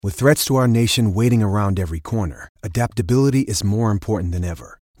With threats to our nation waiting around every corner, adaptability is more important than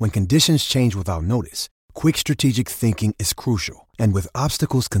ever. When conditions change without notice, quick strategic thinking is crucial. And with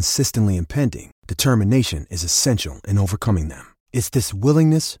obstacles consistently impending, determination is essential in overcoming them. It's this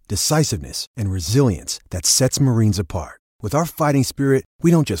willingness, decisiveness, and resilience that sets Marines apart. With our fighting spirit, we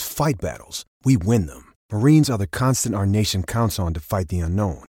don't just fight battles, we win them. Marines are the constant our nation counts on to fight the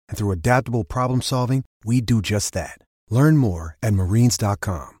unknown. And through adaptable problem solving, we do just that. Learn more at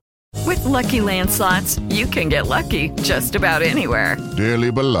marines.com. With Lucky Land Slots, you can get lucky just about anywhere. Dearly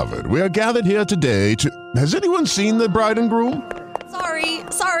beloved, we are gathered here today to... Has anyone seen the bride and groom?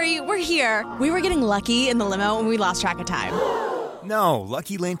 Sorry, we're here. We were getting lucky in the limo and we lost track of time. No,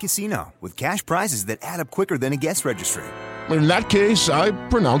 Lucky Land Casino, with cash prizes that add up quicker than a guest registry. In that case, I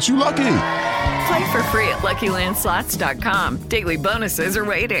pronounce you lucky. Play for free at LuckyLandSlots.com. Daily bonuses are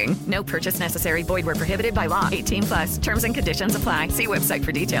waiting. No purchase necessary. Void where prohibited by law. 18+. Terms and conditions apply. See website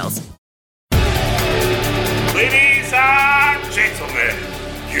for details. Ladies and gentlemen,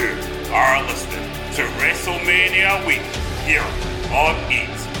 you are listening to WrestleMania Week here on Eat,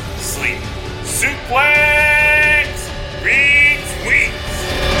 Sleep, Suplex, Retweets.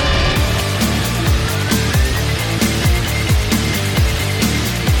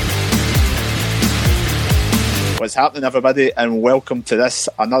 What's happening, everybody, and welcome to this,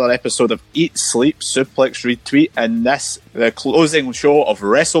 another episode of Eat, Sleep, Suplex, Retweet, and this, the closing show of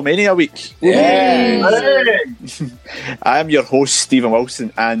WrestleMania Week. Yeah. I am your host, Stephen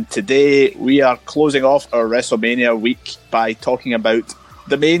Wilson, and today we are closing off our WrestleMania Week by talking about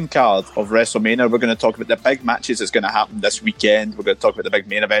the main card of WrestleMania. We're going to talk about the big matches that's going to happen this weekend. We're going to talk about the big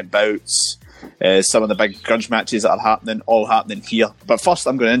main event bouts, some of the big grudge matches that are happening, all happening here. But first,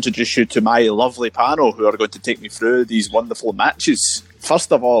 I'm going to introduce you to my lovely panel who are going to take me through these wonderful matches.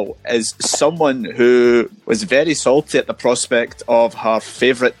 First of all is someone who was very salty at the prospect of her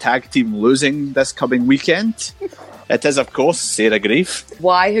favourite tag team losing this coming weekend. It is, of course, Sarah Grieve.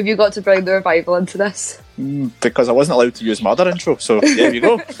 Why have you got to bring the revival into this? Because I wasn't allowed to use my other intro, so there you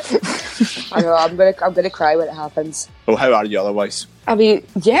go. I know, I'm gonna cry when it happens. Well, how are you otherwise? I mean,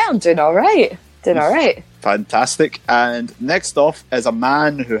 yeah, I'm doing alright. Fantastic. And next off is a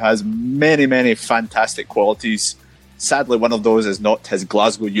man who has many, many fantastic qualities. Sadly, one of those is not his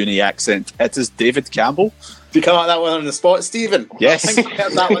Glasgow uni accent. It is David Campbell. Do you come at that one on the spot, Stephen? Yes. I think I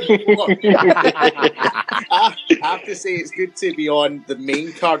heard that one before. I have to say, it's good to be on the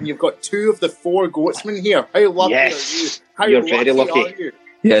main card, and you've got 2 of the 4 goatsmen here. How lucky are you? How You're very lucky. Are you?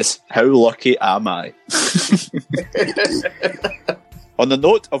 Yes, how lucky am I? On the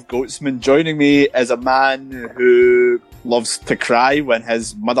note of goatsmen, joining me is a man who loves to cry when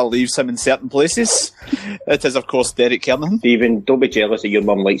his mother leaves him in certain places. It is, of course, Derek Kernahan. Stephen, don't be jealous that your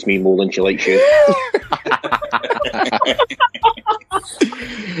mum likes me more than she likes you.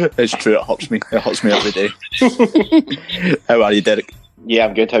 It's true, it hurts me. It hurts me every day. How are you, Derek? Yeah,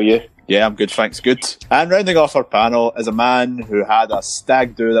 I'm good. How are you? Yeah, I'm good, thanks. Good. And rounding off our panel is a man who had a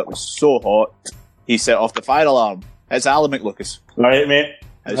stag do that was so hot, he set off the fire alarm. It's Alan McLucas. Right, mate.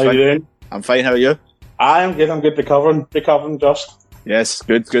 How you doing? I'm fine, how are you? I'm good. Recovering just. Yes,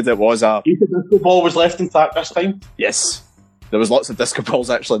 good. It was a... The disco ball was left intact this time. Yes. There was lots of disco balls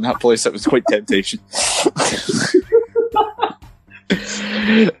actually in that place. It was quite temptation.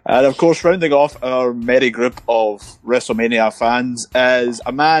 And of course, rounding off our merry group of WrestleMania fans is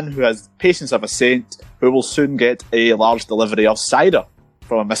a man who has the patience of a saint, who will soon get a large delivery of cider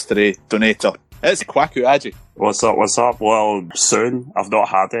from a mystery donator. It's Kwaku Aji. What's up? Well, soon. I've not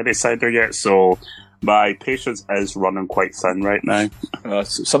had any cider yet, so my patience is running quite thin right now.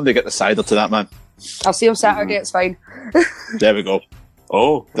 Somebody get the cider to that man. I'll see him Saturday, it's fine. There we go.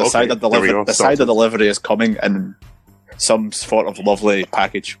 Oh, the cider delivery. The cider delivery is coming in some sort of lovely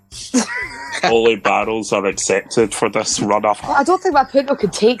package. Only barrels are accepted for this run-off. I don't think my Punto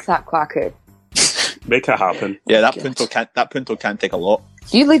could take that, Kwaku. Make it happen. Yeah, that Punto can't take a lot.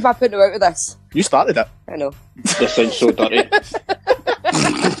 You leave my Punto out of this. You started it. I know. This sounds so dirty.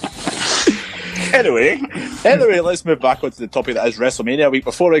 Anyway, let's move back onto the topic that is WrestleMania Week.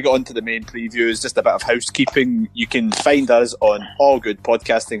 Before I get on to the main previews, just a bit of housekeeping. You can find us on all good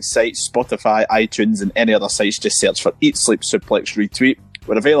podcasting sites, Spotify, iTunes, and any other sites. Just search for Eat, Sleep, Suplex, Retweet.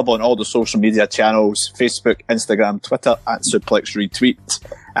 We're available on all the social media channels, Facebook, Instagram, Twitter, at Suplex Retweet.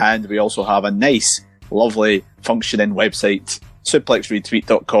 And we also have a nice, lovely, functioning website,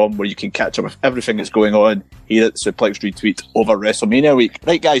 suplexretweet.com, where you can catch up with everything that's going on here at Suplex Retweet over WrestleMania Week.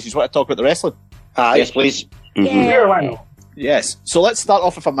 Right, guys, you just want to talk about the wrestling? Yes, please. Yeah. Yes. So let's start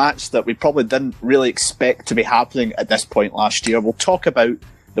off with a match that we probably didn't really expect to be happening at this point last year. We'll talk about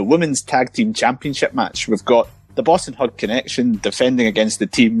the Women's Tag Team Championship match. We've got the Boston Hug Connection defending against the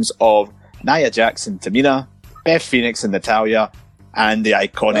teams of Nia Jax and Tamina, Beth Phoenix and Natalya, and the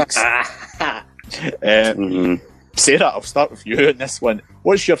Iconics. Sarah, I'll start with you on this one.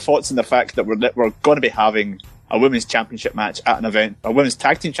 What's your thoughts on the fact that we're going to be having a women's championship match at an event, a women's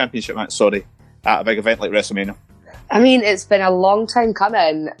tag team championship match, at a big event like WrestleMania? I mean, it's been a long time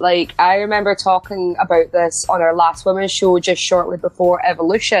coming. Like, I remember talking about this on our last women's show just shortly before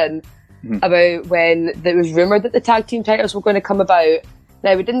Evolution, about when there was rumoured that the tag team titles were going to come about.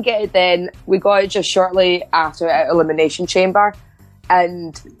 Now, we didn't get it then. We got it just shortly after at Elimination Chamber.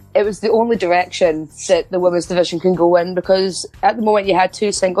 And it was the only direction that the women's division can go in, because at the moment you had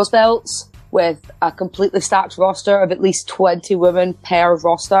 2 singles belts with a completely stacked roster of at least 20 women per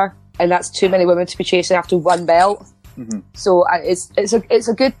roster. And that's too many women to be chasing after one belt. So it's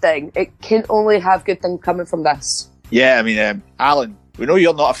a good thing. It can only have good things coming from this. Yeah, I mean, Alan, we know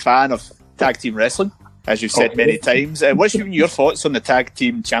you're not a fan of tag team wrestling, as you've said many times. What's your thoughts on the tag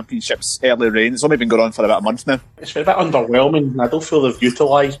team championships early reign? It's only been going on for about a month now. It's been a bit underwhelming. I don't feel they've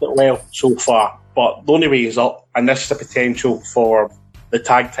utilised it well so far. But the only way is up, and this is the potential for the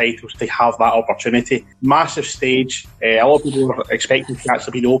tag titles to have that opportunity. Massive stage. A lot of people were expecting to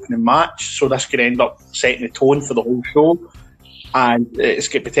actually be the opening match, so this could end up setting the tone for the whole show. And it's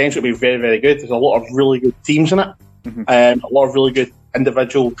got potential to be very, very good. There's a lot of really good teams in it. A lot of really good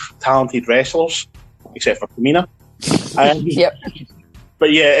individual talented wrestlers, except for Tamina. Yep.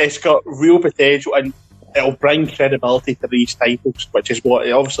 But yeah, it's got real potential, and it'll bring credibility to these titles, which is what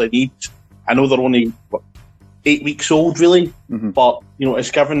it obviously needs. I know they're only 8 weeks old, really, but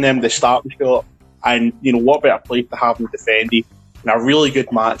it's given them the start shot, and what better place to have them defended in a really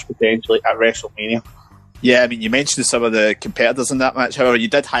good match potentially at WrestleMania. Yeah, I mean, you mentioned some of the competitors in that match. However, you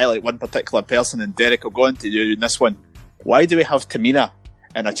did highlight one particular person, and Derek will go into you in this one. Why do we have Tamina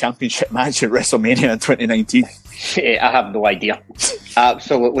in a championship match at WrestleMania in 2019? I have no idea.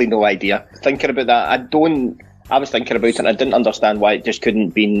 Absolutely no idea. Thinking about that, I was thinking about it, and I didn't understand why it just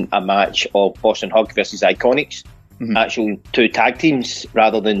couldn't be a match of Boston Hug versus Iconics, actual 2 tag teams,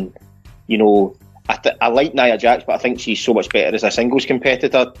 rather than, I like Nia Jax, but I think she's so much better as a singles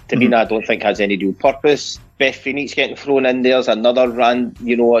competitor. Tamina, I don't think has any real purpose. Beth Phoenix getting thrown in there's another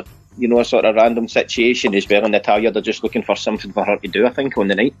a sort of random situation as well. And Natalya, they're just looking for something for her to do, I think, on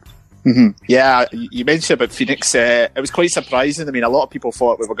the night. Yeah, you mentioned about Phoenix. It was quite surprising. I mean, a lot of people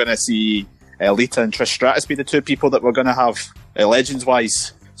thought we were going to see Lita and Trish Stratus be the 2 people that we're going to have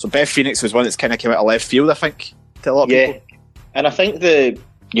legends-wise. So Beth Phoenix was one that's kind of came out of left field, I think, to a lot of people. And I think the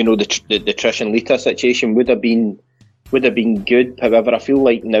Trish and Lita situation would have been good. However, I feel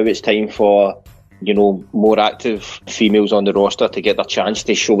like now it's time for more active females on the roster to get their chance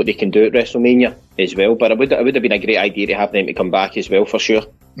to show what they can do at WrestleMania as well. But it would have been a great idea to have them to come back as well, for sure.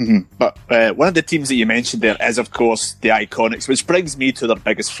 But one of the teams that you mentioned there is, of course, the Iconics, which brings me to their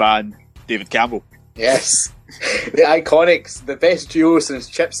biggest fan, David Campbell. Yes. The Iconics, the best duo since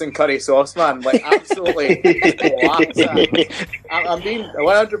chips and curry sauce, man. Like, absolutely. I'm being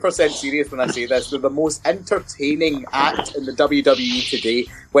 100% serious when I say this. They're the most entertaining act in the WWE today.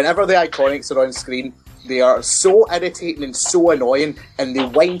 Whenever the Iconics are on screen, they are so irritating and so annoying, and they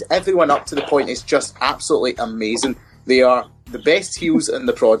wind everyone up to the point it's just absolutely amazing. They are the best heels in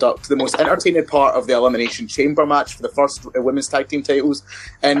the product, the most entertaining part of the Elimination Chamber match for the first women's tag team titles.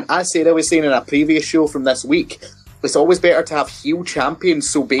 And as Sarah was saying in a previous show from this week, it's always better to have heel champions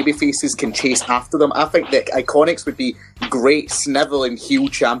so babyfaces can chase after them. I think the Iconics would be great snivelling heel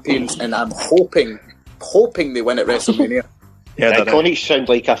champions, and I'm hoping they win at WrestleMania. Yeah, the Iconics sound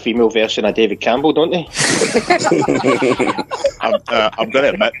like a female version of David Campbell, don't they? I'm going to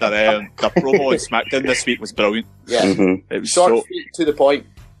admit that the promo on SmackDown this week was brilliant. Yeah, it was short, to the point.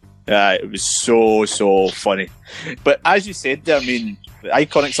 Yeah, it was so funny. But as you said, I mean, the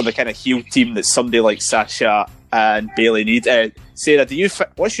Iconics are the kind of heel team that somebody like Sasha and Bayley need. Sarah,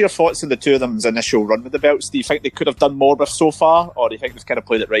 what's your thoughts on the 2 of them's initial run with the belts? Do you think they could have done more with so far, or do you think they've kind of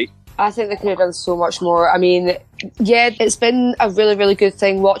played it right? I think they could have done so much more. I mean, yeah, it's been a really, really good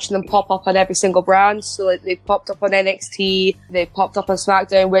thing watching them pop up on every single brand. So like, they popped up on NXT, they popped up on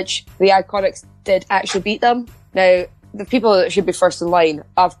SmackDown, which the Iconics did actually beat them. Now, the people that should be first in line,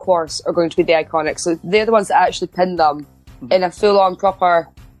 of course, are going to be the Iconics. So they're the ones that actually pinned them in a full-on proper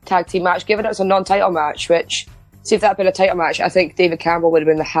tag team match, given it was a non-title match, which, see if that had been a title match, I think David Campbell would have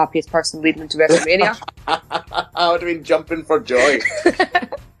been the happiest person leading into WrestleMania. I would have been jumping for joy.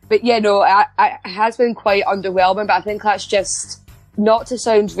 But yeah, no, it has been quite underwhelming, but I think that's just, not to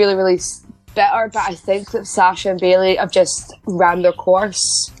sound really, really bitter, but I think that Sasha and Bayley have just ran their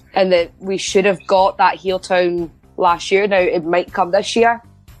course, and that we should have got that heel turn last year. Now, it might come this year.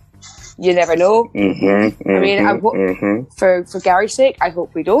 you never know. I mean, I hope, for Gary's sake, I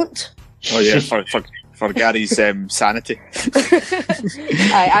hope we don't. Oh yeah, for Gary's sanity.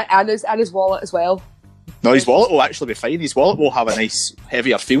 and his wallet as well. No, his wallet will actually be fine. His wallet will have a nice,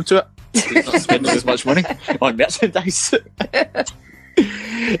 heavier feel to it. He's not spending as much money on merchandise. But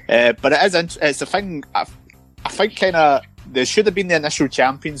it's a thing. I think kind of there should have been the initial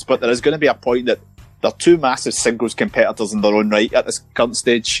champions, but there is going to be a point that they're two massive singles competitors in their own right at this current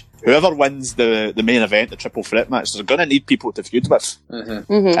stage. Whoever wins the main event, the triple threat match, they're going to need people to feud with.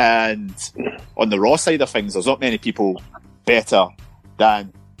 And on the Raw side of things, there's not many people better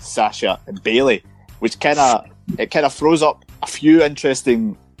than Sasha and Bayley, which kind of throws up a few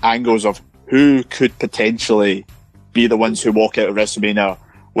interesting angles of who could potentially be the ones who walk out of WrestleMania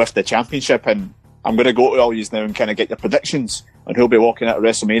with the championship. And I'm going to go to all you now and kind of get your predictions on who'll be walking out of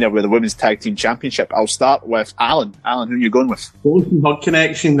WrestleMania with the Women's Tag Team Championship. I'll start with Alan. Alan, who are you going with? Boston Hug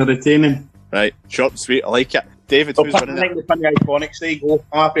Connection, they're retaining. Right, short and sweet, I like it. David, who's winning it? The Iconics, there you go.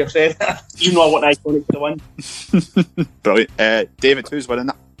 I'm happy I've said that. You know I want the Iconics to win. Brilliant. David, who's winning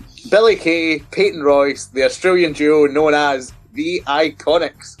it? Billy Kay, Peyton Royce, the Australian duo known as the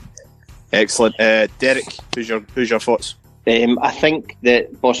Iconics. Excellent. Derek, who's your thoughts? I think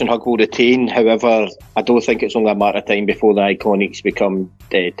that Boston Hug will retain. However, I don't think it's only a matter of time before the Iconics become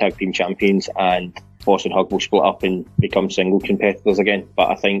the tag team champions and Boston Hug will split up and become single competitors again. But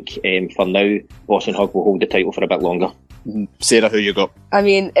I think for now, Boston Hug will hold the title for a bit longer. Sarah, who you got? I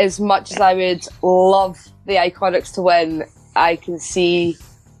mean, as much as I would love the Iconics to win, I can see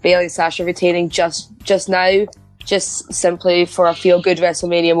Bayley and Sasha retaining just now, just simply for a feel-good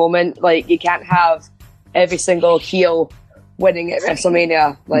WrestleMania moment. Like, you can't have every single heel winning at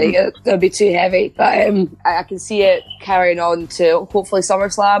WrestleMania. Like, it would be too heavy. But I can see it carrying on to hopefully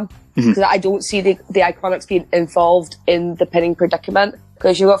SummerSlam, because I don't see the Iconics being involved in the pinning predicament.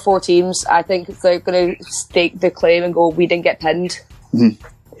 Because you've got 4 teams, I think they're going to stake the claim and go, we didn't get pinned.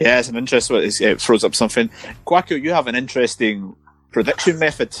 Yeah, it's an interesting. It throws up something. Quacko, you have an interesting prediction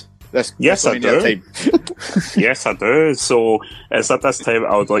method. Yes, I do. Yes, I do. So, it's at this time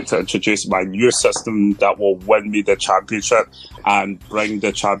I would like to introduce my new system that will win me the championship and bring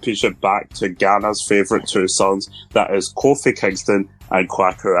the championship back to Ghana's favourite 2 sons, that is Kofi Kingston and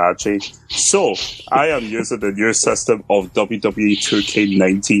Quacker Aji. So, I am using the new system of WWE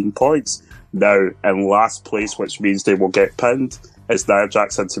 2K19 points. Now, in last place, which means they will get pinned, is Nia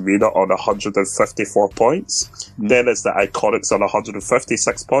Jax and Tamina on 154 points. Then it's the Iconics on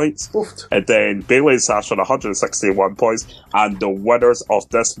 156 points. And then Bayley and Sasha on 161 points. And the winners of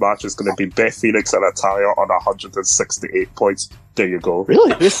this match is going to be Beth Phoenix and Natalia on 168 points. There you go.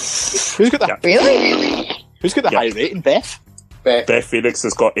 Really? Who's got that? Really? Who's got the high rating, Beth? Beth Phoenix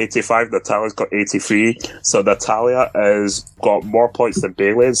has got 85, Natalia's got 83. So Natalia has got more points than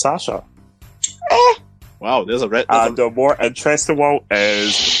Bayley and Sasha. Wow, there's a and the more interesting one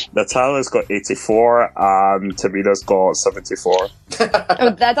is Natalia's got 84 and Tamina's got 74.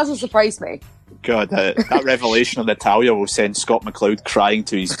 That doesn't surprise me. God, that revelation of Natalia will send Scott McLeod crying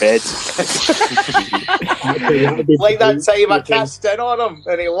to his bed. Like that time I cashed in on him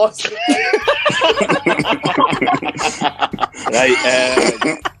and he lost it.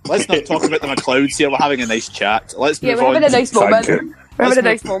 Right, let's not talk about the McLeods here. We're having a nice chat. Let's move on. We're having a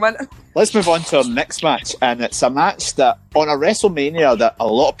nice moment. Let's move on to our next match, and it's a match that on a WrestleMania that a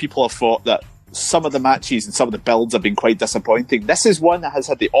lot of people have thought that some of the matches and some of the builds have been quite disappointing. This is one that has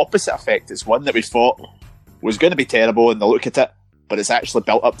had the opposite effect. It's one that we thought was going to be terrible in the look at it, but it's actually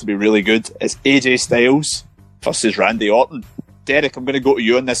built up to be really good. It's AJ Styles versus Randy Orton. Derek, I'm going to go to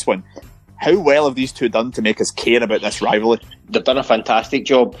you on this one. How well have these two done to make us care about this rivalry? They've done a fantastic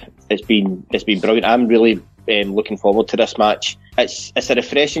job. It's been brilliant. I'm really looking forward to this match. It's a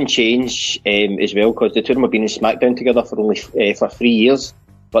refreshing change as well, because the two of them have been in SmackDown together for 3 years,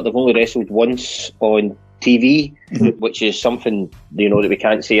 but they've only wrestled once on TV, which is something that we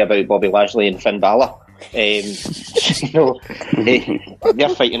can't say about Bobby Lashley and Finn Balor. They're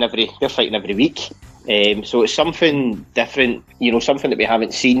fighting every week. So it's something different, something that we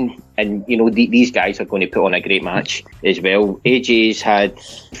haven't seen, and these guys are going to put on a great match as well. AJ's had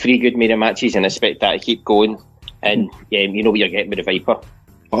 3 good Mania matches, and I expect that to keep going. And you know what you're getting with the Viper.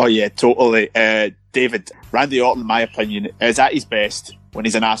 Oh yeah, totally. David, Randy Orton, in my opinion, is at his best when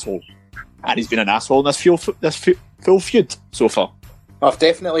he's an asshole, and he's been an asshole in this full feud so far. I've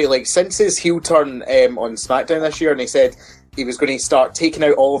definitely, since his heel turn on SmackDown this year, and he said he was going to start taking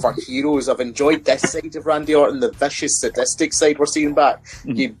out all of our heroes. I've enjoyed this side of Randy Orton, the vicious, sadistic side we're seeing back.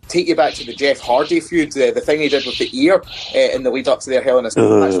 You take you back to the Jeff Hardy feud, the thing he did with the ear in the lead up to their Hell in a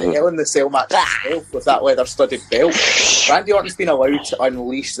Cell match, the Hell in the Cell match itself with that leather-studded belt. Randy Orton's been allowed to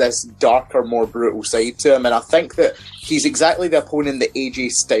unleash this darker, more brutal side to him, and I think that he's exactly the opponent that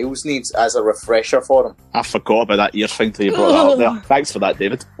AJ Styles needs as a refresher for him. I forgot about that ear thing till you brought that up there. Thanks for that,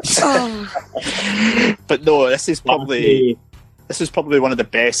 David. But no, this is probably one of the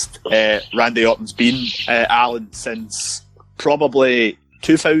best Randy Orton's been, Alan, since probably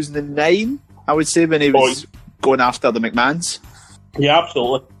 2009, I would say, when he was going after the McMahons. Yeah,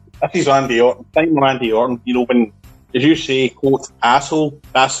 absolutely. This is Randy Orton. Time Randy Orton, you know, when, as you say, quote, asshole,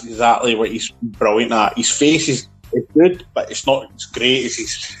 that's exactly what he's brilliant at. His face is good, but it's not as great as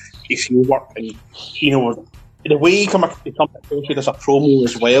his heel work. And, you know, the way he comes across with as a promo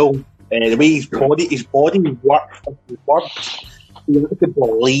as well, the way his body works, his words, you have to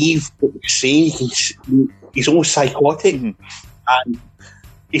believe what he's saying. He's almost psychotic, and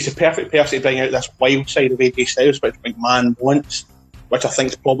he's the perfect person to bring out this wild side of AJ Styles, which McMahon wants, which I think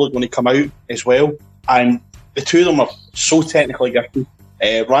is probably going to come out as well. And the two of them are so technically gifted.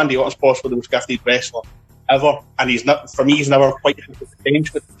 Randy Orton's possibly the most gifted wrestler ever, and he's never quite hit the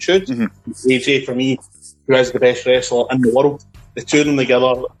potential that he should. AJ, for me, who is the best wrestler in the world, the two of them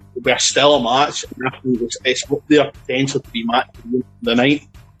together were still a match, and I think it's up their potential to be match of the night.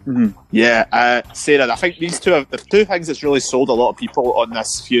 Yeah, Sarah, I think these two are the two things that's really sold a lot of people on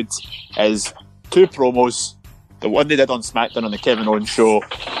this feud is two promos. The one they did on SmackDown on the Kevin Owens show,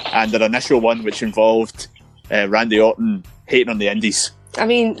 and their initial one, which involved Randy Orton hating on the Indies. I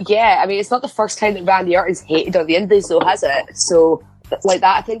mean, it's not the first time that Randy Orton's hated on the Indies, though, has it? So, like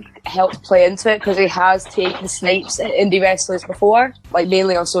that, I think helped play into it because he has taken snipes at indie wrestlers before, like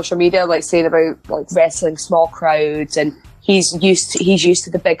mainly on social media, like saying about like wrestling small crowds, and he's used to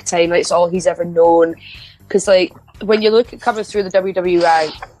the big time. Like it's all he's ever known. Because like when you look at coming through the WWE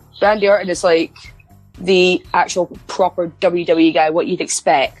rank, Randy Orton is like the actual proper WWE guy, what you'd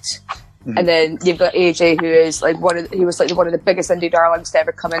expect. And then you've got AJ, who is like one of the biggest indie darlings to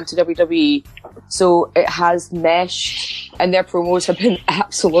ever come into WWE. So it has meshed, and their promos have been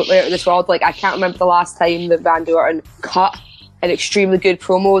absolutely out of this world. Like I can't remember the last time that Randy Orton cut an extremely good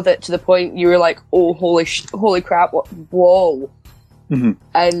promo that to the point you were like, oh holy crap, whoa. And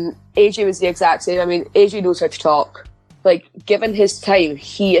AJ was the exact same. I mean, AJ knows how to talk. Like given his time,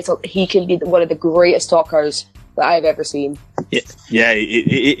 he can be one of the greatest talkers that I've ever seen. Yeah,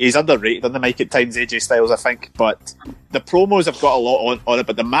 he's underrated on the mic at times, AJ Styles, I think, but the promos have got a lot on it,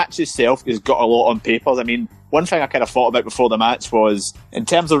 but the match itself has got a lot on papers. I mean, one thing I kind of thought about before the match was, in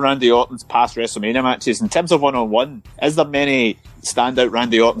terms of Randy Orton's past WrestleMania matches, in terms of one-on-one, is there many standout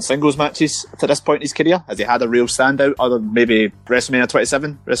Randy Orton singles matches to this point in his career? Has he had a real standout other than maybe WrestleMania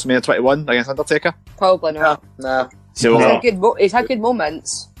 27, WrestleMania 21 against Undertaker? Probably not. Nah. So, he's had good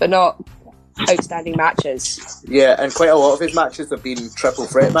moments, but not outstanding matches. Yeah, and quite a lot of his matches have been triple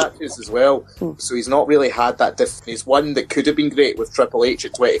threat matches as well. So he's not really had that He's one that could have been great with Triple H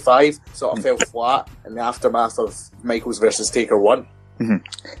at 25, sort of fell flat in the aftermath of Michaels versus Taker 1.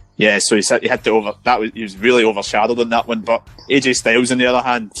 Yeah, so he had to he was really overshadowed on that one. But AJ Styles, on the other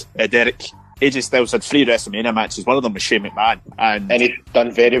hand, Derek, AJ Styles had 3 WrestleMania matches. One of them was Shane McMahon, and he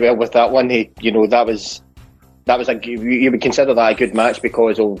done very well with that one. That was you would consider that a good match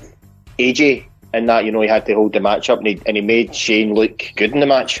because of AJ, and that he had to hold the match up, and he made Shane look good in the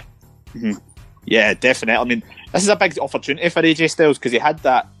match. Yeah, definitely. I mean, this is a big opportunity for AJ Styles because he had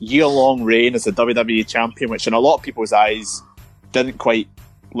that year-long reign as the WWE champion, which in a lot of people's eyes didn't quite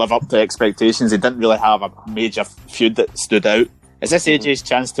live up to expectations. He didn't really have a major feud that stood out. Is this AJ's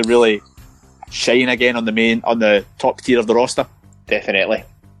chance to really shine again on the top tier of the roster? Definitely.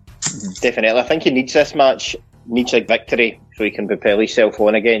 Definitely. I think he needs this match. Needs a victory so he can propel himself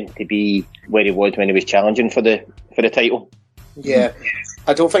on again to be where he was when he was challenging for the title. Yeah,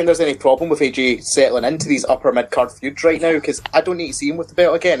 I don't think there's any problem with AJ settling into these upper mid-card feuds right now because I don't need to see him with the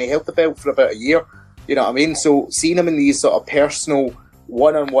belt again. He held the belt for about a year, you know what I mean? So seeing him in these sort of personal,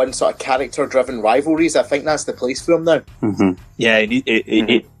 one-on-one sort of character-driven rivalries, I think that's the place for him now. Yeah,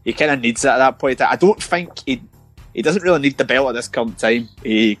 he kind of needs it at that point. I don't think he doesn't really need the belt at this current time.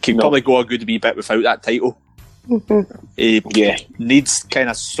 He can probably go a good wee bit without that title. He needs kind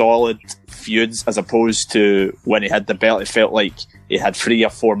of solid feuds as opposed to when he had the belt. It felt like he had 3 or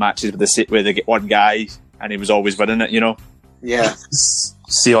 4 matches with the one guy and he was always winning it, Yeah.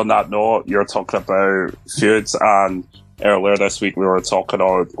 See, on that note, you're talking about feuds, and earlier this week we were talking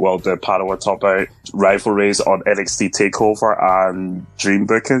the panel were talking about rivalries on NXT TakeOver and Dream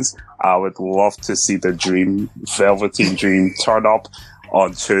bookings. I would love to see the Dream, Velveteen Dream, turn up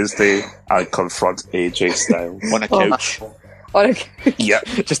on Tuesday and confront AJ Styles. On a couch. Yeah,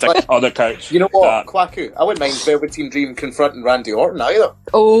 just on the couch. You know what, Kwaku? I wouldn't mind Velveteen Dream confronting Randy Orton either.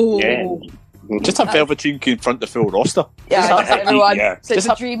 Oh. Yeah. Just have Velveteen confront the full roster. Yeah, everyone. Yeah. So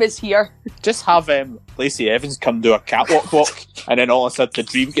the Dream is here. Just have Lacey Evans come do a catwalk walk, and then all of a sudden the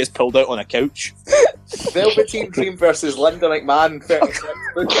Dream gets pulled out on a couch. Velveteen Dream versus Linda McMahon.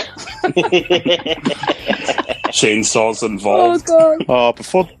 Chainsaws involved. Oh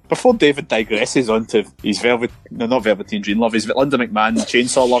god. Before David digresses onto his not Velveteen Dream love, his Linda McMahon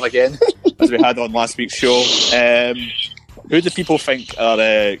chainsaw love again, as we had on last week's show. Who do people think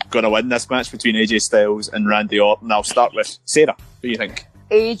are going to win this match between AJ Styles and Randy Orton? I'll start with Sarah. Who do you think?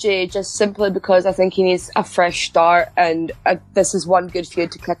 AJ, just simply because I think he needs a fresh start, and this is one good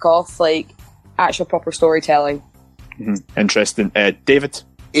feud to kick off, like actual proper storytelling. Mm-hmm. Interesting. David?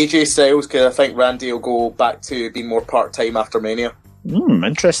 AJ Styles, because I think Randy will go back to being more part-time after Mania.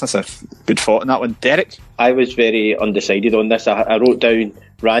 Interesting. That's a good thought on that one. Derek? I was very undecided on this. I wrote down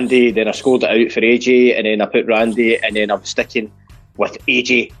Randy, then I scored it out for AJ, and then I put Randy, and then I'm sticking with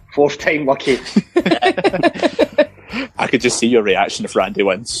AJ. Fourth time lucky. I could just see your reaction if Randy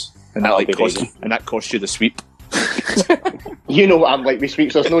wins, and that costs you the sweep. You know what I'm like with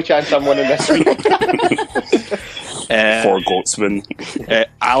sweeps. There's no chance I'm winning this week. For Goatsman.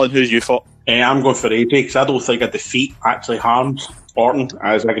 Alan, who's you for? I'm going for AJ because I don't think a defeat actually harms Orton.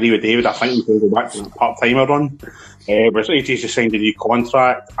 As I agree with David, I think he's going to go back to the part-timer run. But AJ's just signed a new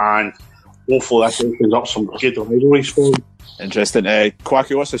contract, and hopefully this opens up some good rivalries for him. Interesting.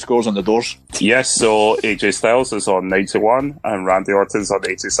 Quacky, what's the scores on the doors? Yes, so AJ Styles is on 91 and Randy Orton's on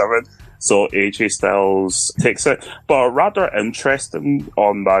 87. So AJ Styles takes it. But rather interesting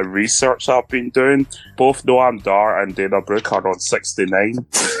on my research I've been doing, both Noam Dar and Dana Brooke are on 69.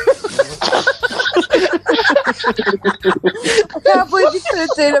 I can't believe you put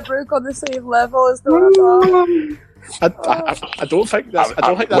Dana Brooke on the same level as Noam Dar. I don't think that's. I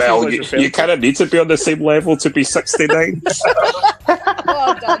don't think that's. Well, you kind of need to be on the same level to be 69.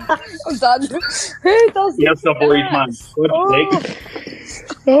 I'm done. Who does Yes, the boys, man.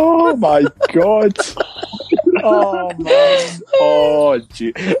 Oh my god. Oh man. Oh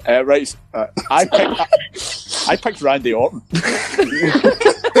gee. Right. I picked Randy Orton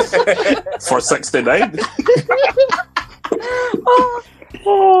for 69.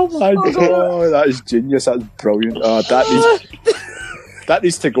 Oh my god, that is genius. That's brilliant. That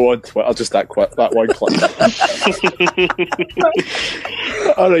needs to go on Twitter. Just that one clip.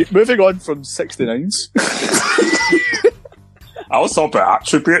 All right, moving on from 69s. I was talking about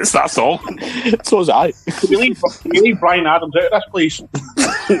attributes. That's all. So was I. Can you leave Brian Adams out of this, please?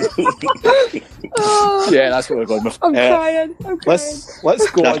 Yeah, that's what we're going with. I'm crying. Let's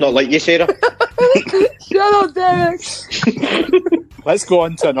go. That's not like you, Sarah. Shut up, Derek. Let's go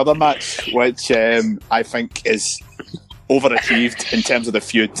on to another match, which I think is overachieved in terms of the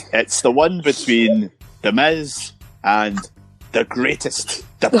feud. It's the one between The Miz and the greatest,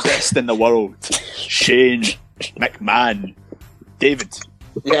 the best in the world, Shane McMahon. David.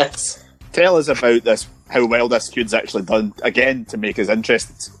 Yes. Tell us about this, how well this feud's actually done, again, to make us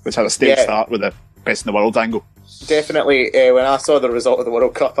interested, which had a stale start with the best in the world angle. Definitely, when I saw the result of the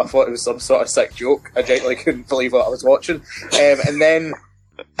World Cup, I thought it was some sort of sick joke. I genuinely couldn't believe what I was watching. And then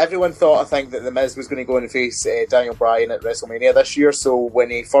everyone thought, I think, that The Miz was going to go and face Daniel Bryan at WrestleMania this year. So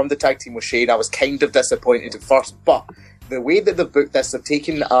when he formed the tag team with Shane, I was kind of disappointed at first. But the way that they've booked this, they've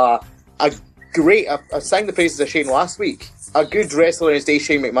taken a great... I sang the praises of Shane last week. A good wrestler in his day,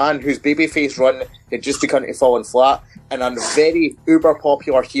 Shane McMahon, whose babyface run had just begun to fall flat, and a very uber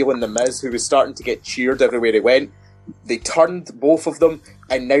popular heel in The Miz, who was starting to get cheered everywhere he went. They turned both of them,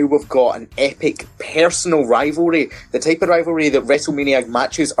 and now we've got an epic personal rivalry. The type of rivalry that WrestleMania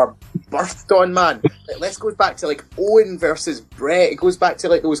matches are birthed on, man. Let's go back to like Owen versus Brett. It goes back to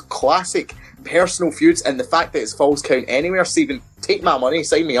like those classic personal feuds, and the fact that it's Falls Count Anywhere. Stephen, take my money,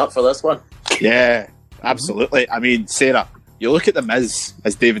 sign me up for this one. Yeah, absolutely. I mean, Sarah, you look at The Miz,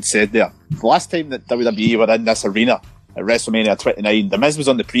 as David said there. The last time that WWE were in this arena at WrestleMania 29, The Miz was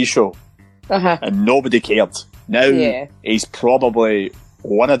on the pre-show, and nobody cared. Now, he's probably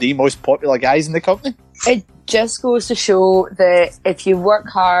one of the most popular guys in the company. It just goes to show that if you work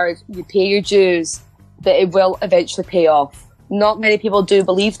hard, you pay your dues, that it will eventually pay off. Not many people do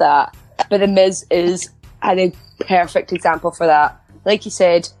believe that, but The Miz is a perfect example for that. Like you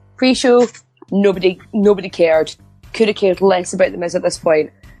said, pre-show, nobody cared. Could have cared less about The Miz at this point.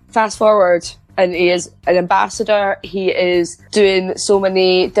 Fast forward, and he is an ambassador. He is doing so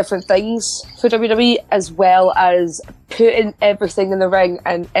many different things for WWE, as well as putting everything in the ring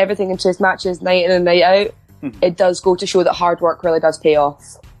and everything into his matches night in and night out. It does go to show that hard work really does pay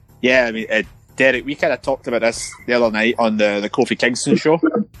off. Yeah, I mean, Derek, we kind of talked about this the other night on the Kofi Kingston show.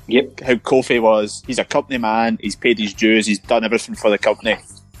 Yep. How Kofi he's a company man, he's paid his dues, he's done everything for the company.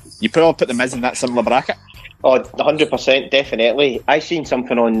 You probably put the Miz in that similar bracket. Oh, 100%, definitely. I seen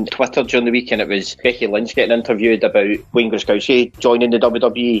something on Twitter during the week, and it was Becky Lynch getting interviewed about Wayne Groskowski joining the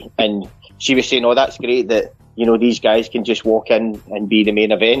WWE, and she was saying, oh, that's great that, you know, these guys can just walk in and be the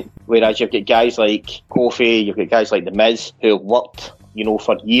main event, whereas you've got guys like Kofi, you've got guys like The Miz, who have worked, you know,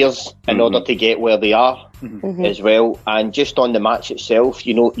 for years in order to get where they are as well. And just on the match itself,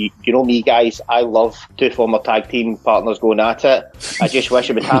 you know me, guys, I love two former tag team partners going at it. I just wish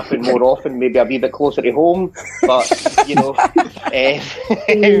it would happen more often, maybe a wee bit closer to home, but you know,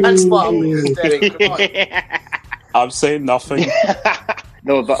 that's what I'm Derek. Come on. I'm saying nothing.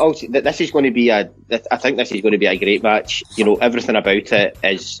 No, but also this is going to be I think this is going to be a great match. You know, everything about it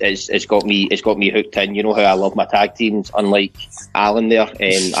is got me hooked in. You know how I love my tag teams, unlike Alan there,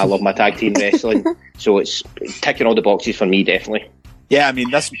 and I love my tag team wrestling. So it's ticking all the boxes for me, definitely. Yeah, I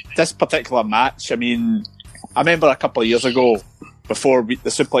mean this particular match. I mean, I remember a couple of years ago, before the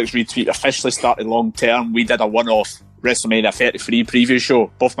Suplex Retweet officially started long term, we did a one-off WrestleMania 33 preview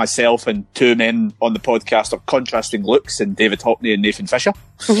show. Both myself and two men on the podcast of contrasting looks, and David Hockney and Nathan Fisher.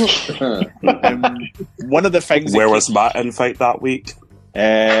 One of the things... Where was Matt in fight that week?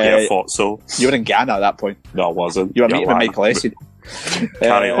 Yeah, I thought so. You were in Ghana at that point. No, I wasn't. You were meeting with Michael Essien.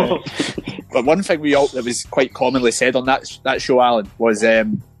 Carry on. But one thing that was quite commonly said on that show, Alan, was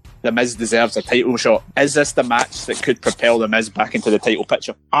The Miz deserves a title shot. Is this the match that could propel The Miz back into the title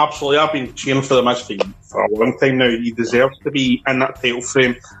picture? Absolutely. I've been cheering for The Miz for a long time now. He deserves to be in that title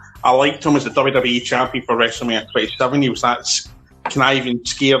frame. I liked him as the WWE champion for WrestleMania 27. He was that conniving,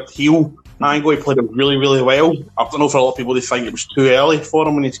 scared heel angle. He played it really, really well. I don't know, for a lot of people, they think it was too early for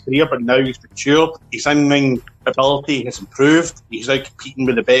him in his career, but now he's matured. His in-ring ability has improved. He's now competing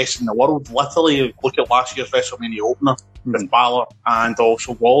with the best in the world. Literally, look at last year's WrestleMania opener with Balor and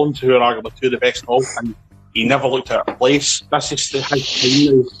also Rollins, who are arguably two of the best in all, and he never looked out of place. This is the high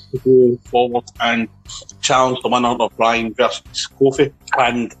time now to go forward and challenge the winner of Bryan versus Kofi.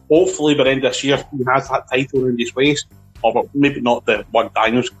 And hopefully by the end of this year, he has that title around his waist. Or maybe not the one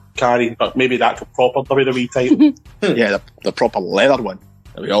Daniel's carrying, but maybe the actual proper WWE title. Yeah, the proper leather one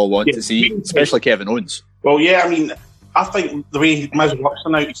that we all want to see, especially Kevin Owens. Well, yeah, I mean, I think the way Miz works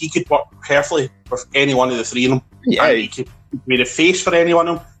now, he could work carefully with any one of the three of them. Yeah. And he could be the face for any one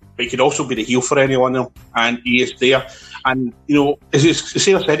of them, but he could also be the heel for any one of them, and he is there. And, you know, as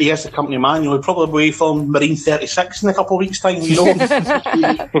Sarah said, he is the company man. You know, he'll probably be from Marine 36 in a couple of weeks' time, you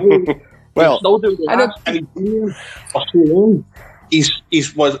know. Well, and he's been there for so long. He's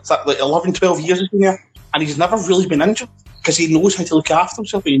like 11, 12 years he's been there, and he's never really been injured because he knows how to look after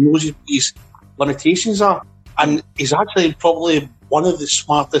himself. He knows his limitations are, and he's actually probably one of the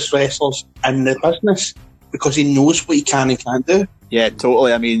smartest wrestlers in the business because he knows what he can and can't do. Yeah,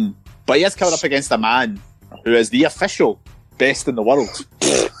 totally. I mean, but he is coming up against a man who is the official best in the world,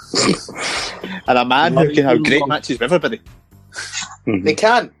 and a man who can have great matches with everybody. They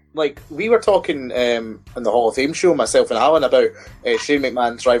can. Like, we were talking on the Hall of Fame show, myself and Alan, about Shane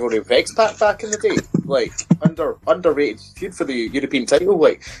McMahon's rivalry with X-Pac back in the day. Like, underrated feud for the European title.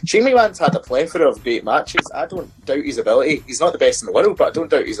 Like, Shane McMahon's had a plethora of great matches. I don't doubt his ability. He's not the best in the world, but I don't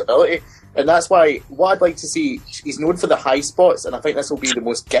doubt his ability. And that's why, what I'd like to see, he's known for the high spots, and I think this will be the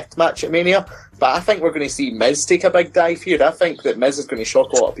most gift match at Mania. But I think we're going to see Miz take a big dive here. I think that Miz is going to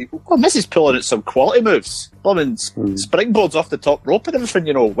shock a lot of people. Well, Miz is pulling out some quality moves. Springboards off the top rope and everything,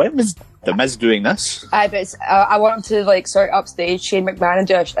 you know. When was the Miz doing this? I want him to, like, start upstage Shane McMahon and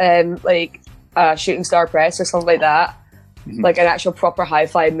do a shooting star press or something like that. Like an actual proper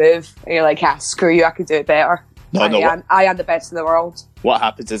high-flying move. And you're like, screw you, I could do it better. I am the best in the world. What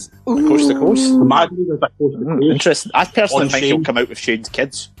happens is coast to coast. Imagine there's a coast to coast. Interesting. I personally think he'll come out with Shane's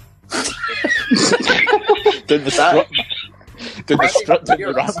kids. doing the strut. Doing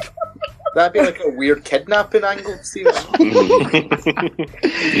the ramp. That'd be like a weird kidnapping angle, Stephen.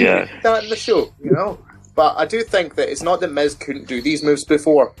 Yeah. That in the show, you know? But I do think that it's not that Miz couldn't do these moves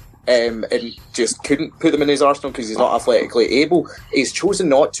before. And just couldn't put them in his arsenal because he's not athletically able. He's chosen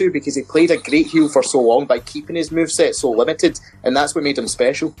not to because he played a great heel for so long by keeping his moveset so limited, and that's what made him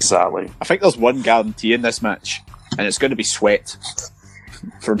special. Exactly. I think there's one guarantee in this match, and it's going to be sweat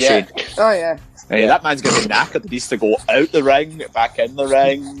from Shane. Oh yeah. That man's going to be knackered. He needs to go out the ring, back in the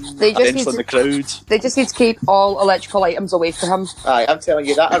ring, for the crowd. They just need to keep all electrical items away from him. Aye, I'm telling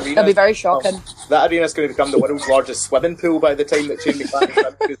you, that arena... It'll be very shocking. That arena is going to become the world's largest swimming pool by the time that Shane McMahon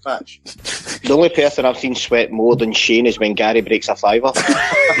runs his match. The only person I've seen sweat more than Shane is when Gary breaks a fiver.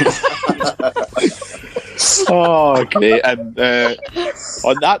 Oh, great. And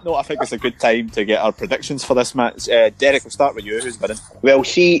on that note, I think it's a good time to get our predictions for this match. Derek, we'll start with you. Who's winning? Well,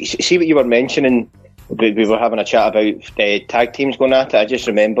 see what you were mentioning. We were having a chat about tag teams going at it. I just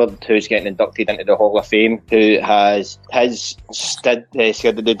remembered who's getting inducted into the Hall of Fame, who has his said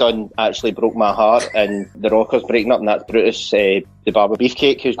that they done actually broke my heart, and the Rockers breaking up, and that's Brutus, the Barber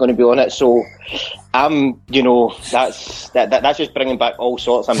Beefcake, who's going to be on it. So that's just bringing back all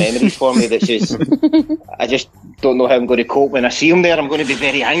sorts of memories for me. That's just, I just don't know how I'm going to cope when I see him there. I'm going to be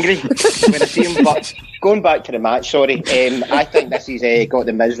very angry when I see him. But going back to the match, I think this has got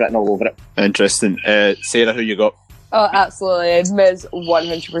the Miz written all over it. Interesting. Sarah, who you got? Oh, absolutely. Miz,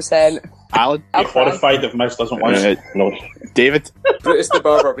 100%. Alan? I'm horrified if Miz doesn't win. No. David? Brutus the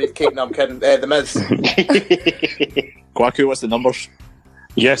Barber Beefcake. No, I'm kidding. The Miz. Kwaku, what's the numbers?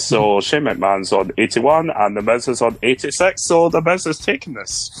 Yes, so Shane McMahon's on 81 and The Miz is on 86, so The Miz is taking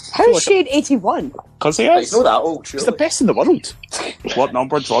this. How is Shane 81? Because he is. He's not that old, surely. He's the best in the world. What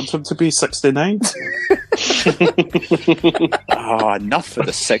number do you want him to be? 69? Enough of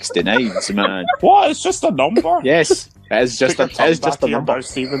the 69s, man. What? It's just a number? Yes, it is just a number. Now,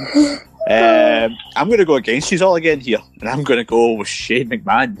 Stephen. I'm going to go against you all again here, and I'm going to go with Shane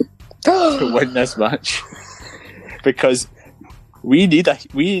McMahon to win this match. Because we need if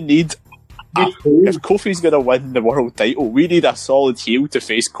Kofi's going to win the world title, we need a solid heel to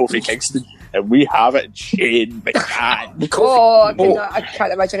face Kofi Kingston, and we have it in Shane McMahon. I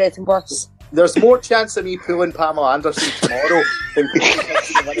can't imagine anything worse. There's more chance of me pulling Pamela Anderson tomorrow than Kofi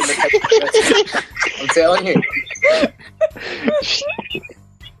Kingston winning the title. I'm telling you.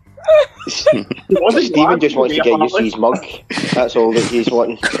 Stephen just wants to get used to his mug. That's all that he's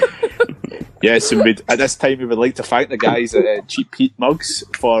wanting. Yes, and at this time we would like to thank the guys at Cheap Heat Mugs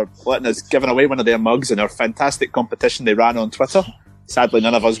for letting us giving away one of their mugs in our fantastic competition they ran on Twitter. Sadly,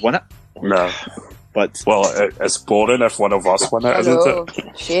 none of us won it. No. But it's boring if one of us won it, isn't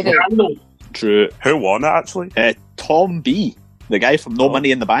it? Shady. True. Who won it, actually? Tom B, the guy from No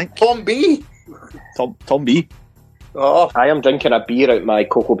Money in the Bank. Tom B? Tom B. Oh. I am drinking a beer out my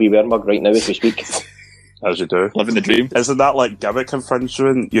Cocoa Beware mug right now as we speak. As you do. Living the dream. Isn't that like gimmick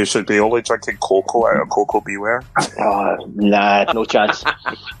infringement? You should be only drinking cocoa out of Cocoa Beware. Nah, no chance.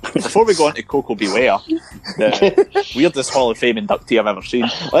 Before we go on to Cocoa Beware, the weirdest Hall of Fame inductee I've ever seen,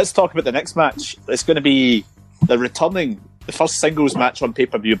 let's talk about the next match. It's going to be the first singles match on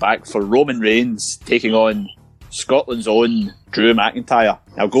pay-per-view back for Roman Reigns taking on Scotland's own Drew McIntyre.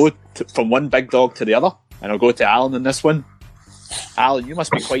 I'll go from one big dog to the other, and I'll go to Alan in this one. Alan, you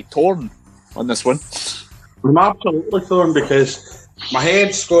must be quite torn on this one. I'm absolutely torn because my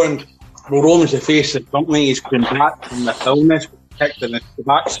head's going, well, Roman's the face of the company, he's coming back from this illness, kicked in the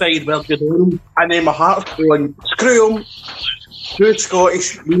backside, well, good on him. And then my heart's going, screw him, too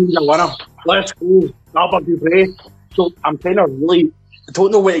Scottish, we need a winner, let's go, I'll be brave. So I'm kind of really, I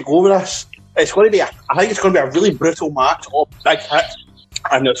don't know where to go with this. It's going to be, I think it's going to be a really brutal match, all big hits.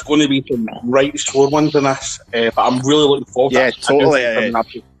 And there's going to be some right sore ones in this, but I'm really looking forward to it. Yeah, totally.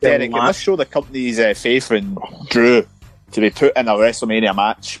 Derek, it must show the company's faith in Drew to be put in a WrestleMania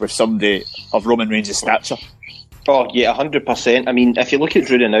match with somebody of Roman Reigns' stature. Oh, yeah, 100%. I mean, if you look at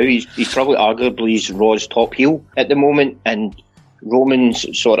Drew now, he's probably arguably Raw's top heel at the moment, and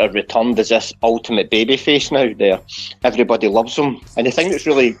Roman's sort of returned as this ultimate babyface now there. Everybody loves him. And the thing that's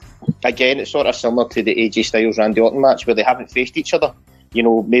really, again, it's sort of similar to the AJ Styles-Randy Orton match where they haven't faced each other. You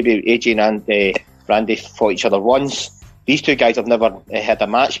know, maybe AJ and Randy fought each other once. These two guys have never had a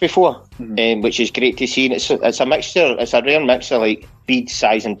match before, which is great to see. And it's a mixture. It's a rare mix of like speed,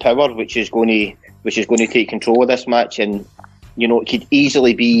 size, and power, which is going to take control of this match. And you know, it could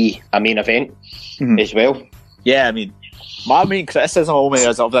easily be a main event as well. Yeah, I mean, my main criticism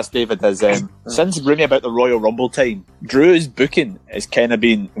of this, David, is since bringing about the Royal Rumble time, Drew's booking has kind of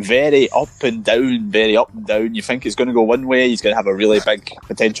been very up and down. You think he's going to go one way, he's going to have a really big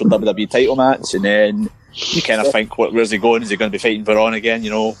potential WWE title match, and then you kind of think, where's he going? Is he going to be fighting for on again, you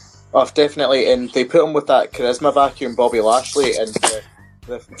know? Oh, definitely, and they put him with that charisma vacuum Bobby Lashley and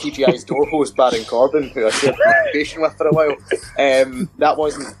the TGI's door host Baron Corbin, who I shared a reputation with for a while. That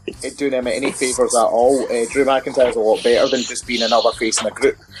wasn't doing him any favours at all. Drew McIntyre's a lot better than just being another face in a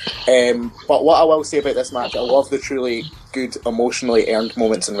group. But what I will say about this match, I love the truly good, emotionally earned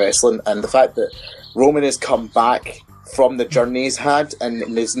moments in wrestling, and the fact that Roman has come back from the journey he's had,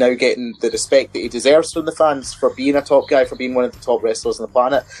 and is now getting the respect that he deserves from the fans for being a top guy, for being one of the top wrestlers on the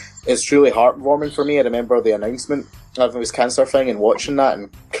planet. It's truly heartwarming for me. I remember the announcement of his cancer thing and watching that and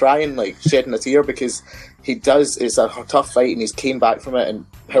crying, like shedding a tear, because it's a tough fight and he's came back from it, and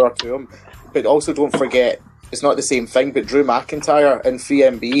power to him. But also don't forget, it's not the same thing, but Drew McIntyre in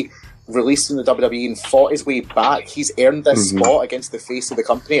 3MB released in the WWE and fought his way back. He's earned this spot against the face of the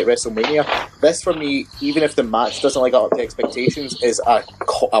company at WrestleMania. This, for me, even if the match doesn't live up to expectations, is a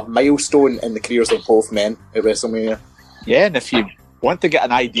milestone in the careers of both men at WrestleMania. Yeah, and if you want to get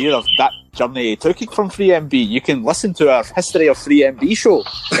an idea of that journey he took it from 3MB, you can listen to our History of 3MB show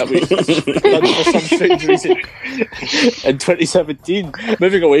that we've done for some strange reason in 2017.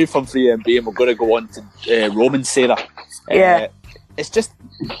 Moving away from 3MB, and we're going to go on to Roman Sarah. It's just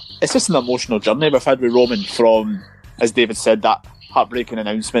an emotional journey we've had with Roman, from, as David said, that heartbreaking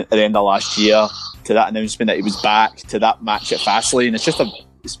announcement at the end of last year, to that announcement that he was back, to that match at Fastlane.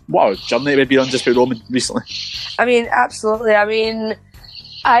 What a journey we've been on just with Roman recently. I mean, absolutely. I mean,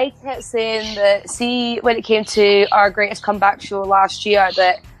 I kept saying that, see, when it came to our greatest comeback show last year,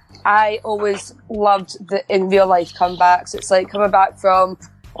 that I always loved the in real life comebacks. It's like coming back from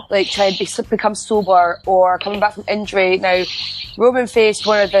trying to become sober, or coming back from injury. Now, Roman faced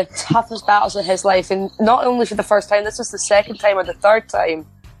one of the toughest battles of his life, and not only for the first time, this was the second time or the third time.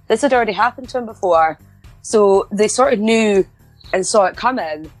 This had already happened to him before. So they sort of knew and saw it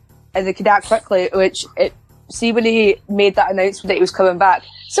coming, and they could act quickly, see, when he made that announcement that he was coming back,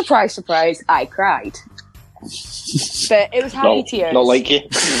 surprise, surprise, I cried. But it was happy tears. Not like you.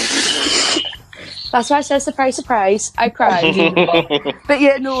 That's why I said surprise, surprise, I cried. But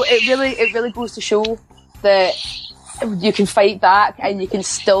yeah, no, it really goes to show that you can fight back and you can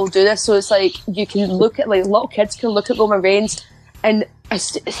still do this. So it's like, you can look at, little kids can look at Roman Reigns, and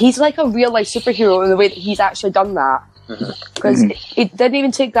he's like a real life superhero in the way that he's actually done that. Because it didn't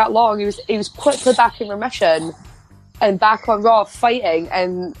even take that long. He was quickly back in remission and back on Raw fighting,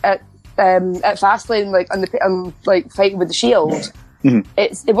 and at Fastlane, fighting with the Shield.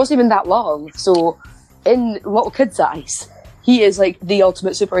 It wasn't even that long. So in little kids' eyes, he is like the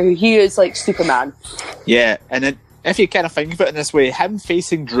ultimate superhero. He is like Superman. Yeah, and then if you kind of think of it in this way, him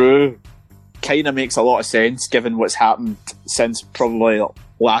facing Drew kind of makes a lot of sense given what's happened since probably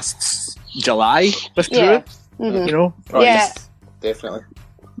last July with Drew. Yeah. You know? Yeah, definitely.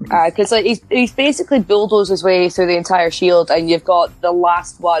 Because he's basically bulldozed his way through the entire Shield, and you've got the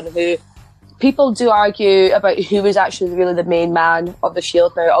last one who people do argue about who is actually really the main man of the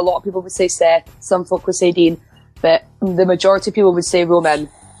Shield. Now, a lot of people would say Seth, some folk would say Dean, but the majority of people would say Roman,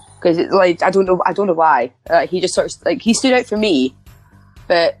 because I don't know why. He just sort of he stood out for me,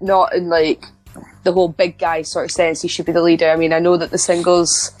 but not in the whole big guy sort of sense. He should be the leader. I mean, I know that the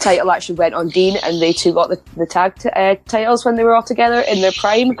singles title actually went on Dean, and they two got the tag titles when they were all together in their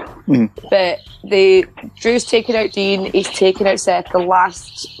prime. But Drew's taken out Dean, he's taken out Seth,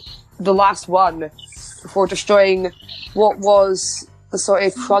 the last one, before destroying what was the sort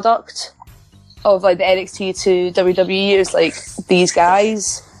of product of the NXT to WWE. It was these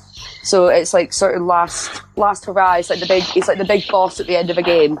guys. So it's sort of last hurrah. It's like the big boss at the end of a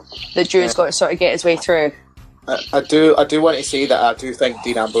game that Drew's got to sort of get his way through. I do want to say that I do think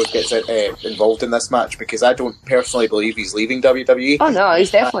Dean Ambrose gets involved in this match, because I don't personally believe he's leaving WWE. Oh no,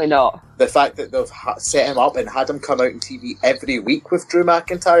 he's definitely not. The fact that they've set him up and had him come out on TV every week with Drew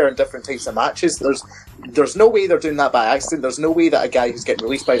McIntyre in different types of matches, there's no way they're doing that by accident. There's no way that a guy who's getting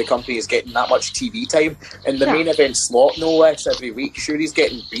released by the company is getting that much TV time in the main event slot, no less, every week. Sure, he's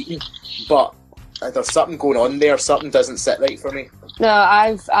getting beaten, but there's something going on there. Something doesn't sit right for me. No,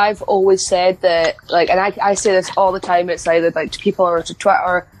 I've always said that, and I say this all the time. It's either to people or to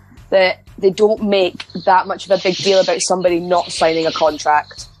Twitter, that they don't make that much of a big deal about somebody not signing a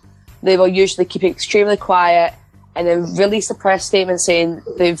contract. They will usually keep it extremely quiet and then release a press statement saying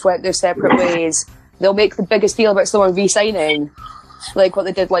they've went their separate ways. They'll make the biggest deal about someone re-signing, like what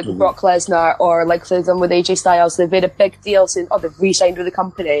they did with Brock Lesnar, or like they've done with AJ Styles. They've made a big deal saying, oh, they've re-signed with the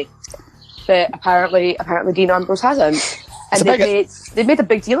company. But apparently Dean Ambrose hasn't. And they've made a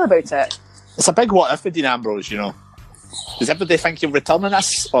big deal about it. It's a big what if with Dean Ambrose, you know. Does everybody think he'll return in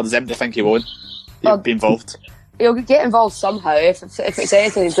this, or does everybody think he won't be involved? He'll get involved somehow. If it's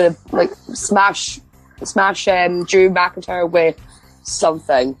anything, he's going to smash Drew McIntyre with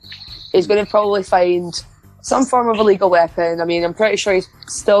something. He's going to probably find some form of illegal weapon. I mean, I'm pretty sure he's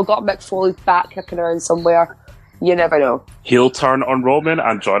still got Mick Foley's back kicking around somewhere. You never know. He'll turn on Roman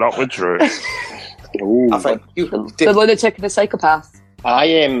and join up with Drew. I think the lunatic and the psychopath. I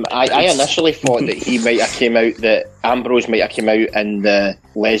initially thought that he might have came out, that Ambrose might have came out in the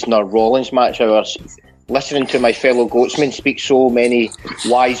Lesnar Rollins match. listening to my fellow goatsman speak so many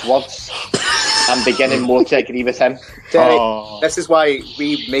wise words, I'm beginning more to agree with him. Derek, this is why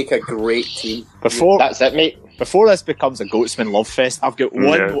we make a great team. That's it, mate. Before this becomes a Goatsman love fest, I've got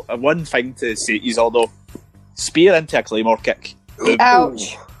one thing to say to you all though. Spear into a Claymore kick.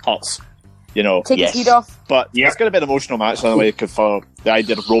 Ouch. Hurts. You know, Take his heat off. But it's going to be an emotional match anyway for the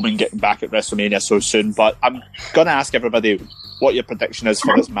idea of Roman getting back at WrestleMania so soon. But I'm going to ask everybody what your prediction is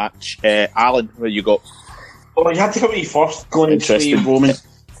for this match. Alan, where you go? Well, you had to go with me first. Going to see Roman.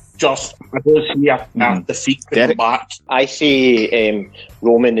 I don't see a defeat coming back. I say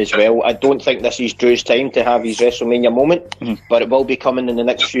Roman as well. I don't think this is Drew's time to have his WrestleMania moment, but it will be coming in the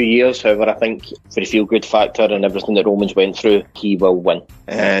next few years. However, I think for the feel-good factor and everything that Roman's went through, he will win.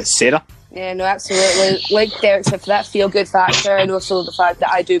 Sarah? Yeah, no, absolutely. Like Derek said, for that feel-good factor, and also the fact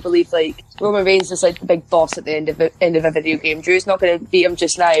that I do believe like Roman Reigns is like the big boss at the end of a video game. Drew's not going to beat him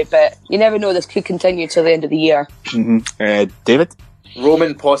just now, but you never know. This could continue till the end of the year. David?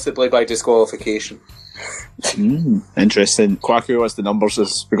 Roman possibly by disqualification. Interesting. Quacky, what's the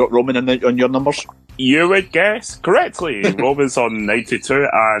numbers? We got Roman on your numbers? You would guess correctly. Roman's on 92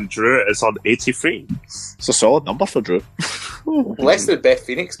 and Drew is on 83. It's a solid number for Drew. Less than Beth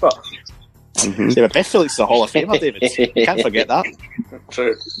Phoenix, but... Yeah, but Beth Phoenix is a Hall of Famer, David. You can't forget that.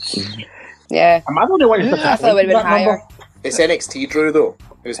 True. Yeah. Am I the only one who's I thought it would have been higher. It's NXT Drew, though.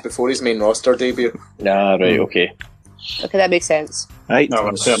 It was before his main roster debut. Right, okay. Okay, that makes sense. Right.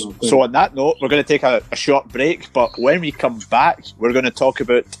 So on that note, we're going to take a short break, but when we come back, we're going to talk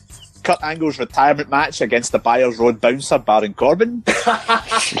about Kurt Angle's retirement match against the Byers Road bouncer, Baron Corbin.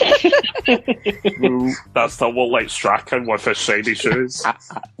 That's the look like Strachan with his shiny shoes.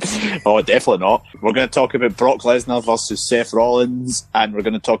 Oh, definitely not. We're going to talk about Brock Lesnar versus Seth Rollins, and we're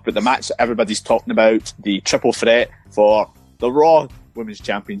going to talk about the match that everybody's talking about, the triple threat for the Raw Women's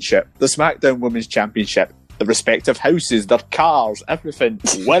Championship, the SmackDown Women's Championship, the respective houses, their cars, everything.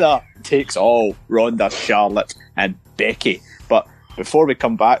 Winner takes all. Ronda, Charlotte, and Becky. But before we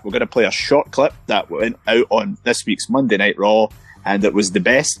come back, we're going to play a short clip that went out on this week's Monday Night Raw, and it was the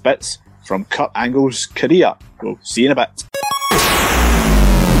best bits from Kurt Angle's career. We'll see you in a bit.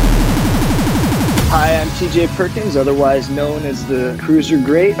 Hi, I'm TJ Perkins, otherwise known as the Cruiser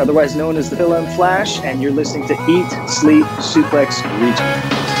Great, otherwise known as the Film Flash, and you're listening to Eat, Sleep, Suplex, Reach.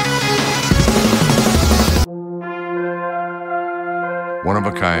 One of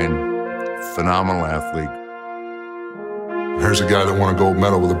a kind, phenomenal athlete. Here's a guy that won a gold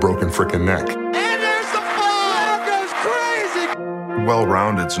medal with a broken frickin' neck. And there's the fall! That goes crazy!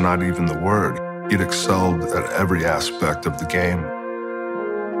 Well-rounded's not even the word. He'd excelled at every aspect of the game.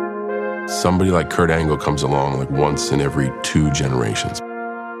 Somebody like Kurt Angle comes along like once in every 2 generations.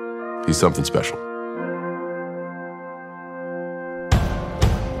 He's something special.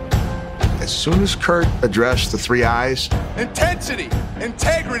 As soon as Kurt addressed the 3 I's, intensity,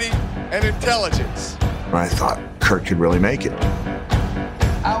 integrity, and intelligence, I thought Kurt could really make it.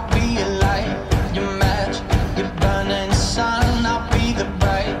 I'll be your light, your match, your burning sun. I'll be the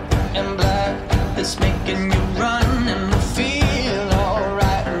bright and black that's making you run, and we'll feel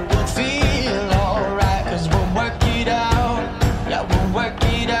alright, and we'll feel alright, 'cause we'll work it out, yeah, we'll work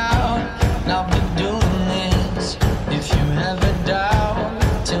it out. And I'll be doing this if you have a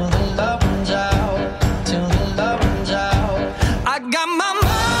doubt, till the love runs out, till the love runs out. I got my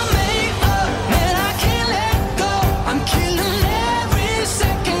mind made up, and I can't let go. I'm killing every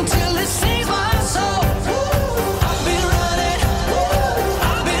second till it sings my soul. I've been running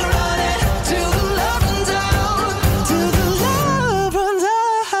till the love runs out, till the love runs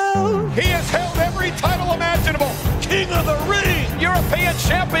out. he has held every title imaginable. King of the Ring, European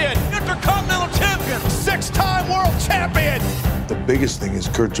Champion, Intercontinental Champion, 6-time World Champion. The biggest thing is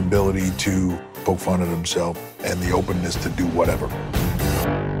Kurt's ability to poke fun at himself and the openness to do whatever.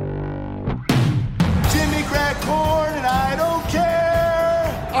 Jimmy crack corn and I don't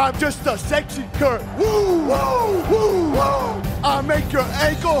care. I'm just a sexy Kurt. Woo, woo, woo, woo. I'll make your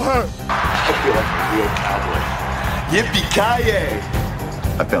ankle hurt. I feel like a real cowboy. Yippee-ki-yay.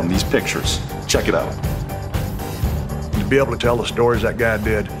 I found these pictures. Check it out. To be able to tell the stories that guy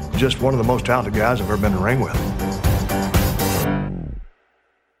did, just one of the most talented guys I've ever been in the ring with.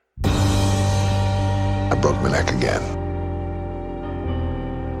 I broke my neck again.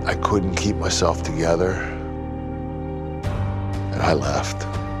 I couldn't keep myself together, and I left.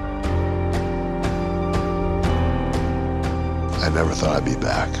 I never thought I'd be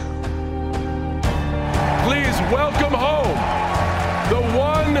back. Please welcome home the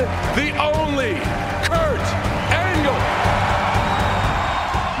one, the only, Kurt Angle.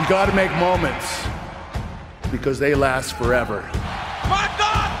 You gotta make moments because they last forever. My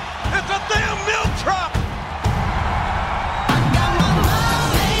God, it's a damn milk truck!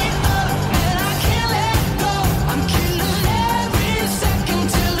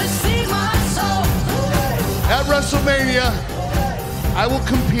 WrestleMania, I will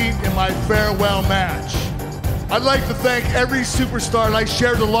compete in my farewell match. I'd like to thank every superstar I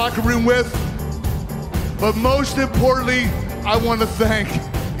shared the locker room with, but most importantly, I want to thank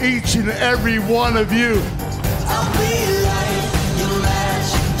each and every one of you. I'll be like your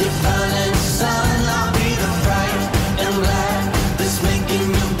match, your burning sun. I'll be the bright and black that's making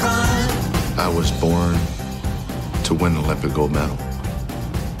you run. I was born to win an Olympic gold medal,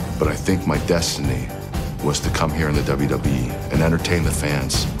 but I think my destiny was to come here in the WWE and entertain the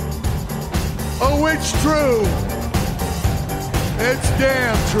fans. Oh, it's true. It's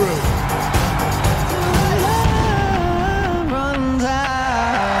damn true.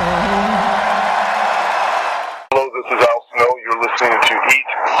 Hello, this is Al Snow. You're listening to Eat,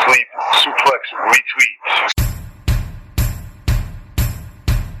 Sleep, Suplex, Retweet.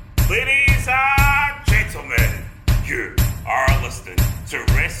 Ladies and gentlemen, you are listening to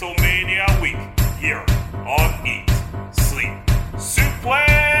WrestleMania Week here on Eat, Sleep,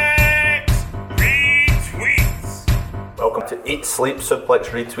 Suplex, Retweets. Welcome to Eat, Sleep, Suplex,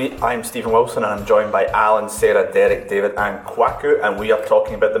 Retweet. I'm Stephen Wilson and I'm joined by Alan, Sarah, Derek, David and Kwaku, and we are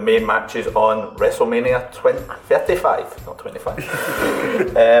talking about the main matches on WrestleMania 35, not 25.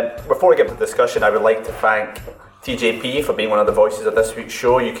 Before we get to the discussion, I would like to thank TJP for being one of the voices of this week's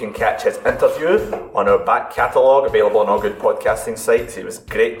show. You can catch his interview on our back catalogue, available on all good podcasting sites. It was a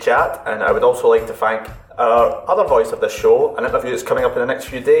great chat, and I would also like to thank our other voice of the show, an interview that's coming up in the next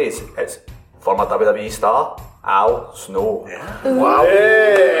few days. It's former WWE star, Al Snow. Yeah. Wow.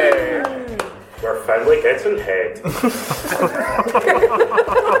 Hey. Where family gets in head.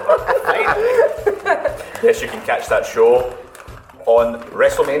 Yes, you can catch that show on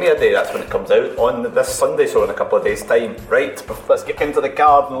WrestleMania Day. That's when it comes out, on this Sunday, so in a couple of days' time. Right, let's get into the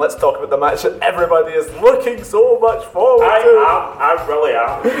card and let's talk about the match that everybody is looking so much forward to. I really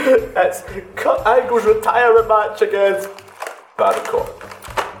am. It's Kurt Angle's retirement match against Baron Corbin.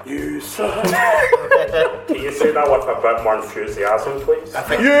 You suck. Can you say that with a bit more enthusiasm, please? I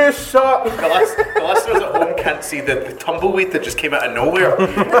think you suck. The listeners at home can't see the tumbleweed that just came out of nowhere.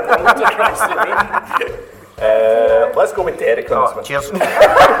 Let's go with Derek on this one. Cheers.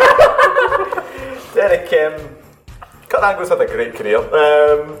 Derek, Kurt Angle's had a great career.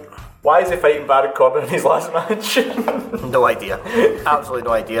 Why is he fighting Baron Corbin in his last match? No idea. Absolutely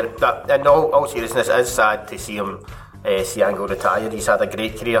no idea. In all seriousness, it is sad to see him see Angle retired. He's had a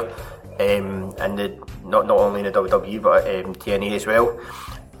great career, and not only in the WWE but TNA as well.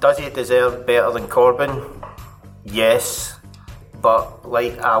 Does he deserve better than Corbin? Yes, but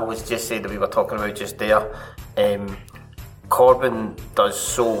like I was just saying that we were talking about just there, Corbin does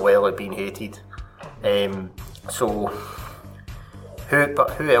so well at being hated. So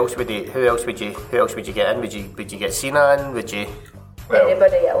who else would you get in? Would you get Cena in? Would you?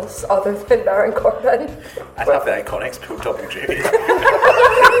 Anybody else other than Baron Corbin? I'd have the Iconics pull WWE.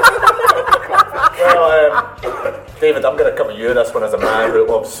 Well, David, I'm going to cover you this one as a man who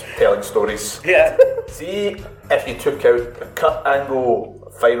loves telling stories. Yeah. See, if you took out the Kurt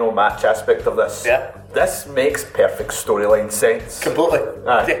Angle final match aspect of this, yeah, this makes perfect storyline sense. Completely.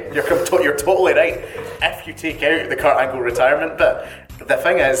 Yeah, you're totally right. If you take out the Kurt Angle retirement bit, the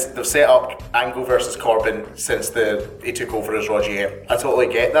thing is, they've set up Angle versus Corbin since he took over as Raw GM. I totally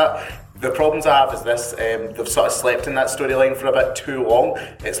get that. The problems I have is this, they've sort of slept in that storyline for a bit too long.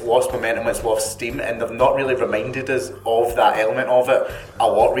 It's lost momentum, it's lost steam, and they've not really reminded us of that element of it a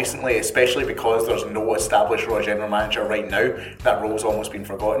lot recently, especially because there's no established Raw General Manager right now. That role's almost been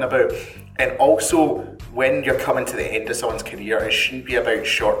forgotten about. And also, when you're coming to the end of someone's career, it shouldn't be about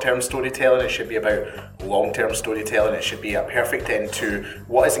short-term storytelling, it should be about long-term storytelling. It should be a perfect end to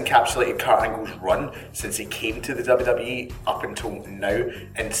what has encapsulated Kurt Angle's run since he came to the WWE up until now.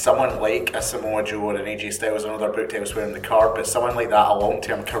 And someone like a Samoa Joe or an AJ Styles, another booked elsewhere in the card, but someone like that, a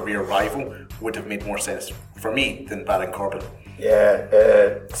long-term career rival, would have made more sense for me than Baron Corbin. Yeah,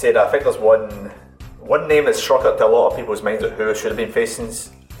 Sarah, I think there's one name that's struck out to a lot of people's minds of who should have been facing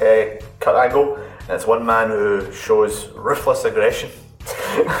Kurt Angle, and it's one man who shows ruthless aggression.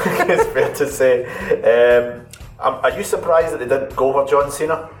 It's fair to say. Are you surprised that they didn't go for John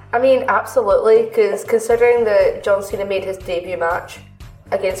Cena? I mean, absolutely, because considering that John Cena made his debut match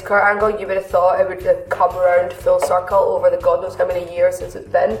against Kurt Angle, you would have thought it would have come around full circle over the God knows how many years since it's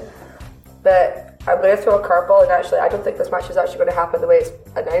been. But I'm going to throw a curveball, and actually I don't think this match is actually going to happen the way it's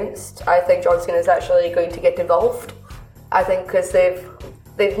announced. I think John Cena is actually going to get involved. I think because they've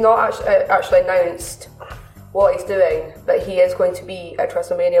not actually announced what he's doing, but he is going to be at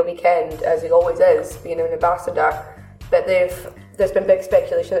WrestleMania weekend, as he always is, being an ambassador. But there's been big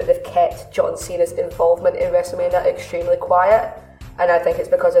speculation that they've kept John Cena's involvement in WrestleMania extremely quiet, and I think it's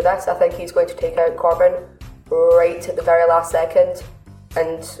because of this. I think he's going to take out Corbin right at the very last second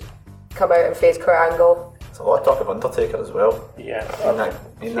and come out and face Kurt Angle. There's a lot of talk of Undertaker as well. Yeah.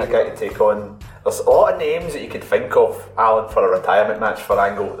 Being that guy to take on. There's a lot of names that you could think of, Alan, for a retirement match for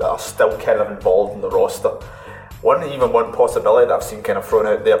Angle that are still kind of involved in the roster. One possibility that I've seen kind of thrown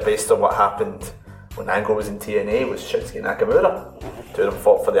out there based on what happened when Angle was in TNA was Shinsuke Nakamura. Two of them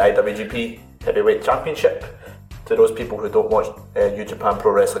fought for the IWGP Heavyweight Championship. To those people who don't watch New Japan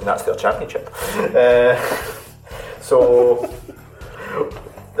Pro Wrestling, that's their championship. So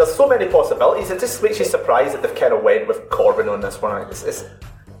there's so many possibilities. It just makes you surprised that they've kind of went with Corbin on this one. It's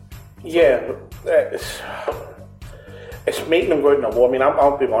making them go out in a war. I mean,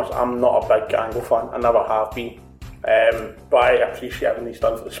 I'll be honest, I'm not a big Angle fan. I never have been. But I appreciate everything he's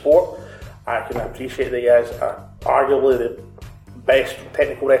done for the sport. I can appreciate that he is arguably the best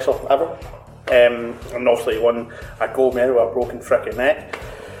technical wrestler ever. And obviously he won a gold medal with a broken frickin' neck.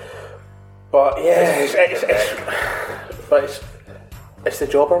 But yeah, it's the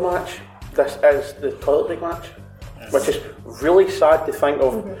jobber match. This is the toilet break match, which is really sad to think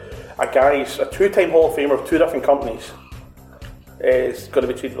of. A guy who's a two-time Hall of Famer of two different companies is going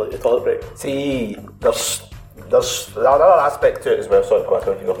to be treated like the toilet break. See, there's another aspect to it as well. Sorry, go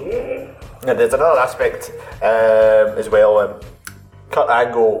ahead, you go. Yeah, there's another aspect as well. Kurt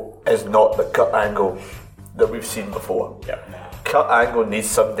Angle is not the Kurt Angle that we've seen before. Yeah. Kurt Angle needs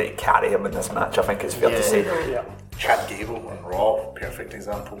somebody to carry him in this match, I think it's fair to say. Yeah. Chad Gable on Raw, perfect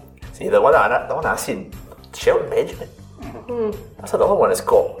example. See, the one I seen, Shelton Benjamin. That's another one that's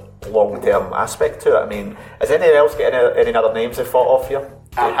got long-term aspect to it. I mean, has anyone else got any other names they fought off here?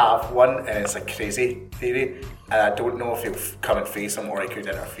 I have one, and it's a crazy theory, and I don't know if he'll come and face him or he could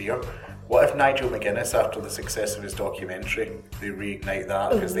interfere. What if Nigel McGuinness, after the success of his documentary, they reignite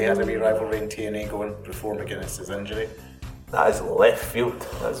that because they had a wee rivalry in TNA going before McGuinness's injury? That is left field.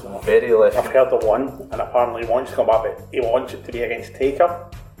 That's very left field. I've heard of one, and apparently he wants to come back, but he wants it to be against Taker,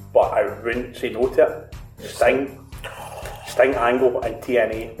 but I wouldn't say no to it. Sting Angle in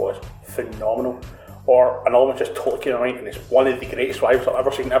TNA was phenomenal. Or another one just totally came right, and it's one of the greatest rivals I've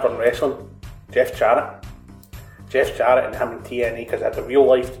ever seen ever in wrestling. Jeff Jarrett and him in TNA, because they had the real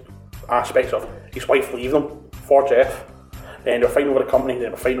life aspects of his wife leaving him for Jeff. Then they're fighting over the company,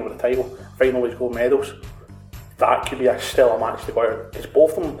 then they're fighting over the title, fighting over his gold medals. That could be still a match to go out, because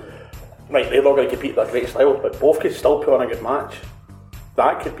both of them, right, they're not going to compete at their greatest level, but both could still put on a good match.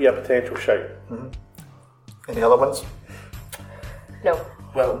 That could be a potential shout. Any other ones? No.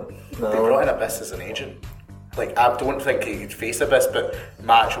 Well, they brought in Abyss as an agent. Like, I don't think he could face Abyss, but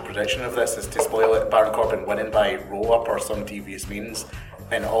my actual prediction of this is to spoil it, Baron Corbin winning by roll-up or some devious means,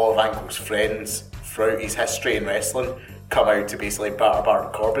 and all of Angle's friends throughout his history in wrestling come out to basically batter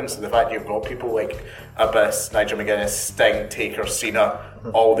Baron Corbin. So the fact you've got people like Abyss, Nigel McGuinness, Sting, Taker, Cena,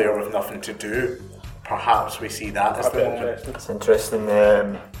 all there with nothing to do, perhaps we see that as the moment. It's interesting.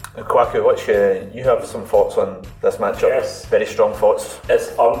 Kwaku, you have some thoughts on this matchup? Yes. Very strong thoughts. It's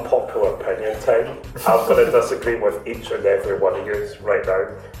unpopular opinion time. I'm going to disagree with each and every one of you right now.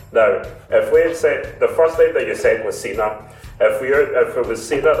 Now, if we had said, the first name that you said was Cena, if it was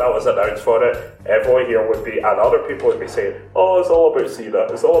Cena that was announced for it, everyone here would be, and other people would be saying, oh, it's all about Cena,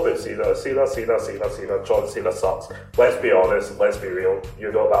 it's all about Cena, Cena, John Cena sucks. Let's be honest, let's be real,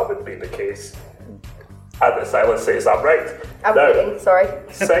 you know that would be the case. And the silence says I'm right. I'm waiting, sorry.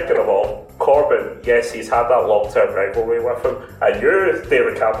 Second of all, Corbin, yes, he's had that long-term rivalry with him, and you,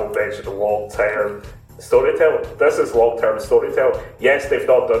 David Campbell, mentioned long-term storytelling. This is long-term storytelling. Yes, they've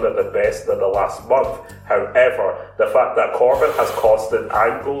not done it the best in the last month. However, the fact that Corbin has costed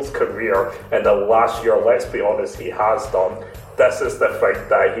Angle's career in the last year, let's be honest, he has done. This is the thing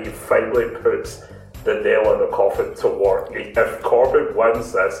that he finally puts the nail in the coffin to work. If Corbin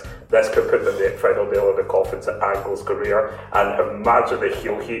wins this could put the final nail in the coffin to Angle's career, and imagine the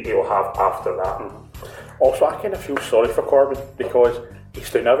heel heat he'll have after that. Also, I kind of feel sorry for Corbin because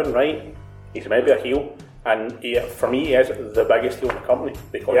he's doing everything right. He's maybe a heel, and for me, he is the biggest heel in the company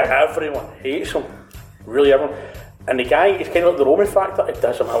because everyone hates him. Really, everyone. And the guy is kind of like the Roman factor. It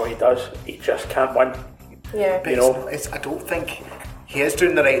doesn't matter what he does; he just can't win. Yeah, but I don't think he is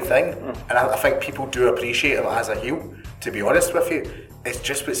doing the right thing, and I think people do appreciate him as a heel. To be honest with you, it's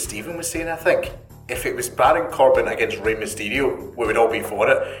just what Stephen was saying. I think if it was Baron Corbin against Rey Mysterio, we would all be for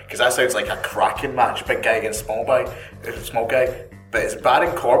it because that sounds like a cracking match. Big guy against small guy. But it's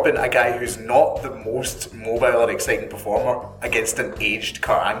Baron Corbin, a guy who's not the most mobile or exciting performer, against an aged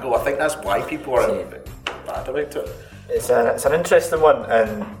Kurt Angle. I think that's why people are a bit bad about it. It's an interesting one,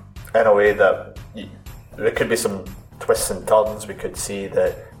 and in a way that there could be some twists and turns. We could see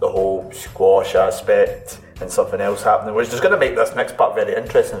the whole squash aspect and something else happening, which is going to make this next part very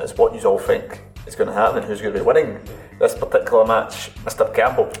interesting. It's what you all think is going to happen and who's going to be winning this particular match. Mr.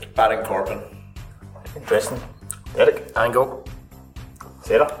 Campbell. Baron Corbin. Interesting. Derek. Angle.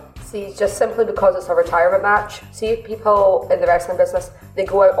 Sarah. See, just simply because it's a retirement match. See, people in the wrestling business, they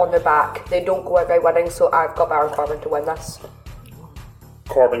go out on their back. They don't go out by winning, so I've got Baron Corbin to win this.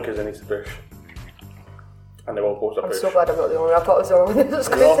 Corbin because he needs to push. And they will both I'm push. so glad I'm not the only one. I thought it was the only one that was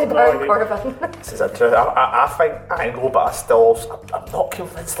going to say Baron Corbin. This is interesting. I think Angle, but I'm not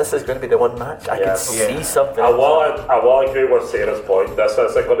convinced this is going to be the one match. I can see something. I will agree with Sarah's point. This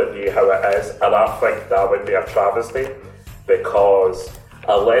isn't going to be how it is, and I think that would be a travesty because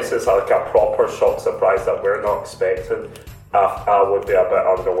unless it's like a proper shock surprise that we're not expecting, I would be a bit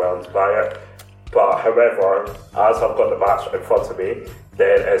underwhelmed by it. But however, as I've got the match in front of me,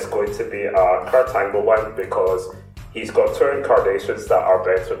 then it's going to be a Kurt Angle win because he's got two incarnations that are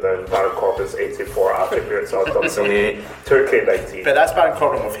better than Baron Corbin's 84 attributes on WWE 2K19. But that's Baron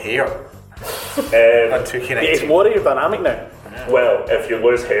Corbin with hair. On 2K19. He's more aerodynamic now. Well, if you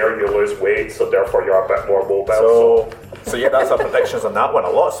lose hair, you lose weight, so therefore you're a bit more mobile. So yeah, that's our predictions on that one. A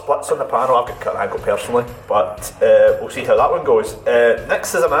lot of splits on the panel. I've got Kurt Angle personally, but we'll see how that one goes.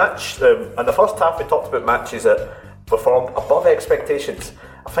 Next is a match. In the first half, we talked about matches that performed above expectations.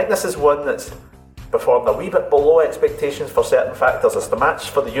 I think this is one that's performed a wee bit below expectations for certain factors. It's the match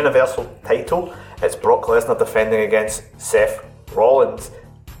for the Universal title. It's Brock Lesnar defending against Seth Rollins.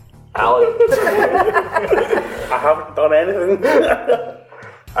 Alan. I haven't done anything.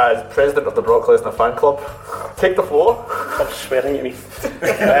 As president of the Brock Lesnar fan club, take the floor. Stop swearing at me.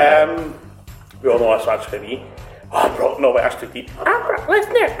 We all know that's actually me. Oh, Brock, no, but that's too deep. I'm Brock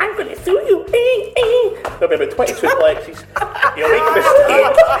Lesnar, I'm going to sue you. There'll be about 22 flexes. You'll make a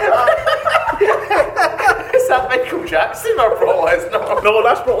mistake. Is that Michael Jackson or Brock Lesnar? No,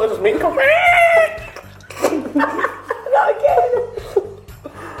 that's Brock Lesnar's making come. Not again.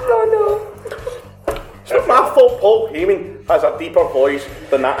 No. It's not my fault Paul Heyman has a deeper voice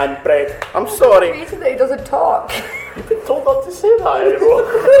than that inbred. I'm sorry. The reason that he doesn't talk. You've been told not to say that anymore.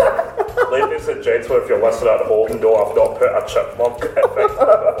 Ladies and gentlemen, if you're listening at home, no, I've not put a chipmunk effect on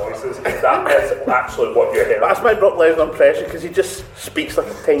the voices. That is actually what you're hearing. That's my Brock Lesnar impression because he just speaks like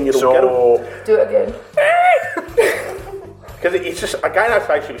a 10-year-old girl. Do it again. Because he's just a guy that's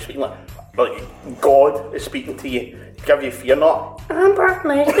actually speaking like God is speaking to you, give you fear not. I'm Brock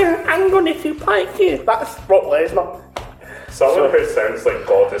Lesnar, I'm going to suplex you. That's Brock Lesnar. Someone who sounds like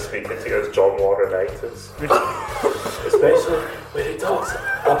God is speaking to you is John Laurinaitis. Especially when he talks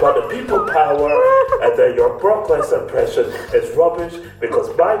about the people power and then your Brock Lesnar impression is rubbish because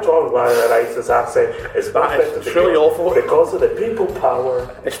my John Laurinaitis accent is really awful because of the people power.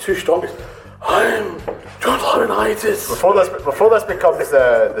 It's too strong. I'm John Laurinaitis. Before this becomes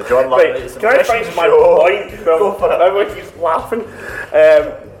the John Laurinaitis can I find my point? Go for it. Everyone keeps laughing.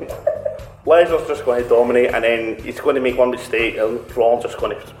 Lesnar's just going to dominate and then he's going to make one mistake and Rollins just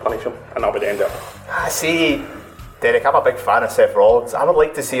going to punish him and that'll be the end of it. See, Derek, I'm a big fan of Seth Rollins. I would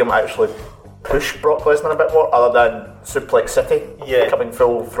like to see him actually push Brock Lesnar a bit more other than Suplex City coming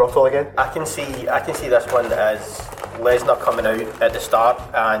full throttle again. I can see this one as Lesnar coming out at the start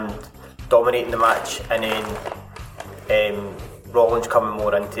and dominating the match and then Rollins coming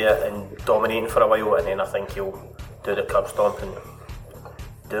more into it and dominating for a while and then I think he'll do the curb stomp and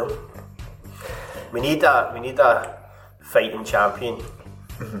do him. We need a fighting champion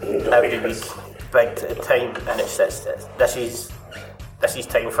every week, big time, and this is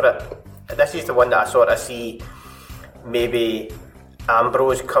time for it. This is the one that I sort of see maybe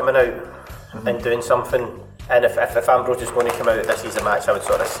Ambrose coming out and doing something. And if Ambrose is going to come out, this is the match I would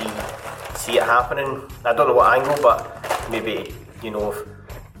sort of see it happening. I don't know what angle, but maybe if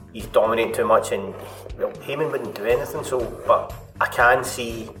he's dominating too much and Heyman wouldn't do anything. So, but I can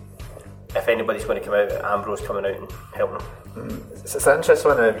see. If anybody's going to come out, Ambrose coming out and helping him. It's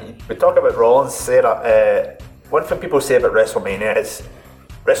interesting when we talk about Rollins, Sarah. One thing people say about WrestleMania is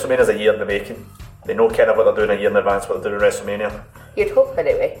WrestleMania is a year in the making. They know kind of what they're doing a year in advance, what they're doing in WrestleMania. You'd hope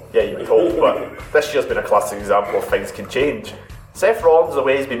anyway. Yeah, you'd hope, but this year's been a classic example of things can change. Seth Rollins, the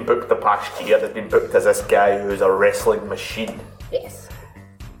way he's been booked the past year, has been booked as this guy who's a wrestling machine. Yes.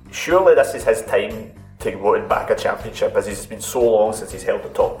 Surely this is his time to win back a championship, as it's been so long since he's held the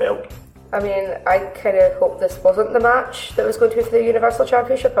top belt. I mean, I kind of hoped this wasn't the match that was going to be for the Universal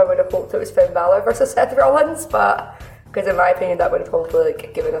Championship. I would have hoped it was Finn Balor versus Seth Rollins, but because in my opinion that would have probably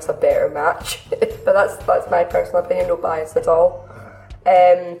given us a better match. But that's my personal opinion, no bias at all.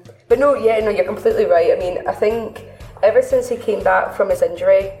 But no, you're completely right. I mean, I think ever since he came back from his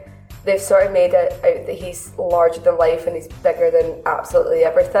injury, they've sort of made it out that he's larger than life and he's bigger than absolutely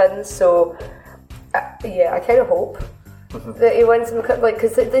everything. So, I kind of hope That he wins them, like,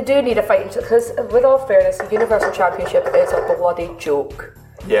 because they do need a fight. Because with all fairness, the Universal Championship is a bloody joke.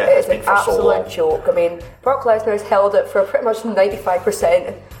 Yeah, it is an been for so long. absolute joke. I mean, Brock Lesnar has held it for pretty much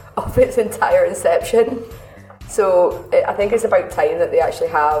 95% of its entire inception. So I think it's about time that they actually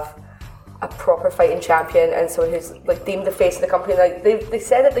have a proper fighting champion, and so who's like deemed the face of the company. Like they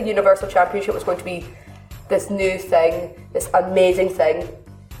said that the Universal Championship was going to be this new thing, this amazing thing.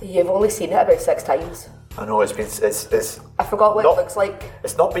 You've only seen it about 6 times. I know it's been. It's I forgot what it looks like.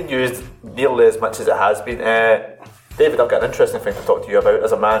 It's not been used nearly as much as it has been. David, I've got an interesting thing to talk to you about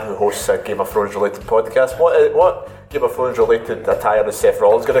as a man who hosts a Game of Thrones related podcast. What Game of Thrones related attire is Seth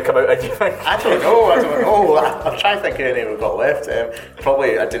Rollins going to come out in, you think? I don't know. I'm trying to think of any we've got left.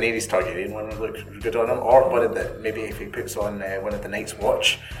 Probably a Daenerys Targaryen one would look good on him, or one of the, maybe if he puts on one of the Night's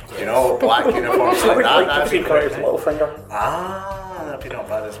Watch, black uniforms like that. That'd be great. That'd be not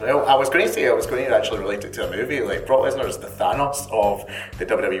bad as well. I was going to actually relate it to a movie. Like Brock Lesnar is the Thanos of the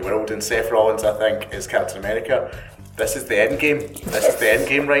WWE world, and Seth Rollins, I think, is Captain America. This is the end game. This is the end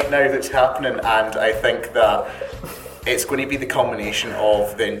game right now that's happening, and I think that it's going to be the culmination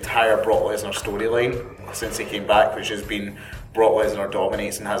of the entire Brock Lesnar storyline since he came back, which has been Brock Lesnar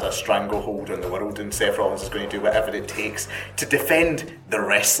dominates and has a stranglehold on the world, and Seth Rollins is going to do whatever it takes to defend the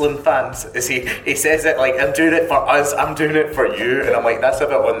wrestling fans. As he says it like, I'm doing it for us, I'm doing it for you, and I'm like, that's a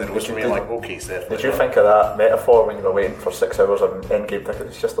bit on the nose for me. I'm like, okay, Seth. Did you think of that metaphor when you were waiting for 6 hours on endgame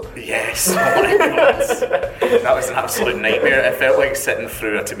tickets? Just yes. Oh my God. That was an absolute nightmare. It felt like sitting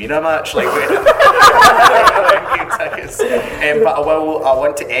through a Tamina match, like waiting for endgame tickets. But I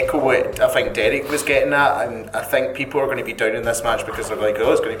want to echo what I think Derek was getting at, and I think people are going to be down in this match because they're like,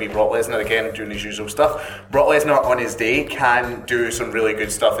 oh, it's going to be Brock Lesnar again doing his usual stuff. Brock Lesnar on his day can do some really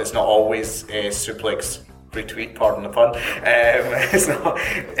good stuff. It's not always suplex retweet, pardon the pun. It's not,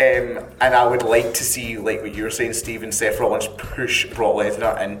 and I would like to see, like what you were saying, Stephen, Seth Rollins push Brock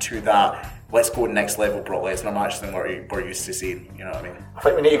Lesnar into that let's go next level Brock Lesnar match than we're used to seeing. You know what I mean? I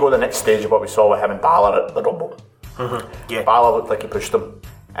think we need to go to the next stage of what we saw with him and Balor at the Rumble. Mm-hmm. Yeah. Balor looked like he pushed him,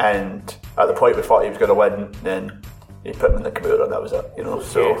 and at the point we thought he was going to win, then he put him in the Kimura, and that was it.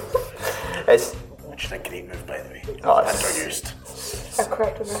 So it's which is a great move, by the way. Underused. I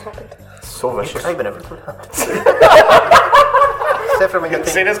cried when that happened. So vicious. You cried when everything happened. Except for when you're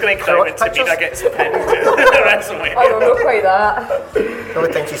Cena's going to cry when Tamina gets pinned at WrestleMania. I don't know quite that. The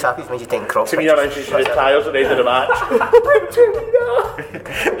only thing she's happy is when she's taking crop Tamina mentioned she retires at the end of the match.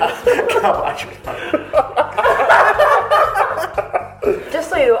 Just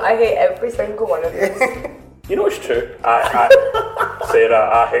so you know, I hate every single one of these. You know it's true. Sarah,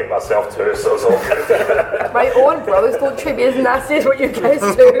 I hate myself too, so it's all good. My own brothers don't treat me as nasty as what you guys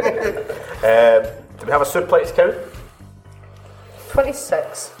do. Do we have a suplex count?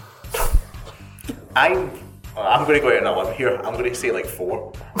 26. I'm going to go out on a limb here. I'm going to say like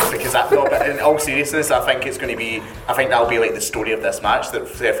 4 because in all seriousness, I think that'll be like the story of this match, that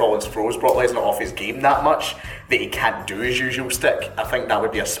Seth Rollins throws Brock Lesnar off his game that much that he can't do his usual stick. I think that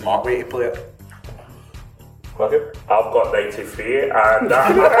would be a smart way to play it. I've got 93, and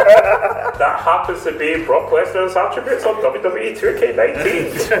that happens to be Brock Lesnar's attributes on WWE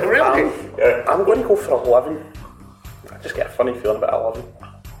 2K19. Really? I'm going to go for 11. I just get a funny feeling about 11.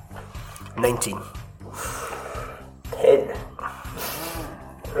 19. 10.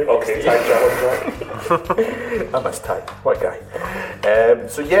 Okay, time challenge. I must tie. What guy?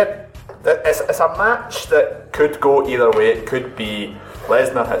 So yeah, it's a match that could go either way. It could be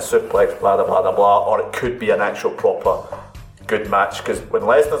Lesnar hits suplex, blah blah blah blah, or it could be an actual proper good match. Because when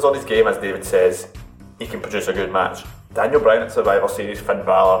Lesnar's on his game, as David says, he can produce a good match. Daniel Bryan at Survivor Series, Finn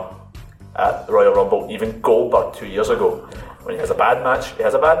Balor at the Royal Rumble, even Goldberg 2 years ago. When he has a bad match, he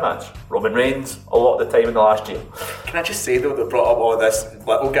has a bad match. Roman Reigns, a lot of the time in the last year. Can I just say though, that brought up all this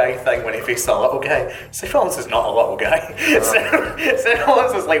little guy thing when he faced a little guy. Seth Rollins is not a little guy. Seth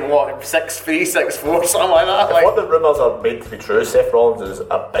Rollins is like what, 6'3", 6'4", something like that. If what the rumours are made to be true, Seth Rollins is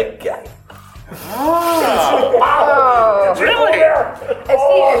a big guy. Wow. Really?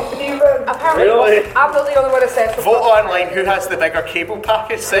 Apparently, Really? I'm not the only one that says Vote online who has the bigger cable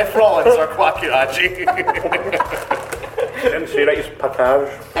package, Seth Rollins or Kwakuraji. Didn't say that he's package.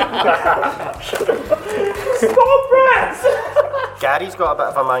 Stop it! Gary's got a bit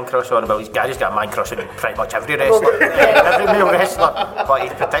of a man crush on him. Well, Gary's got a man crush on pretty much every wrestler, every male wrestler, but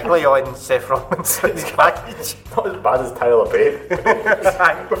he's particularly on Seth Rollins' package. Not as bad as Tyler Bate.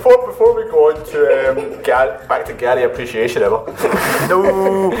 Before we go on to back to Gary Appreciation Hour.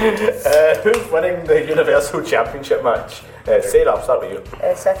 No. Who's winning the Universal Championship match? Sarah, I'll start with you.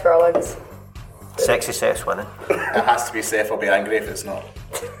 Seth Rollins. Sexy Seth's winning. It has to be Seth. I'll be angry if it's not.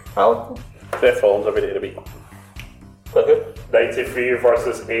 Alan? Seth Rollins are ready to beat. Okay. 93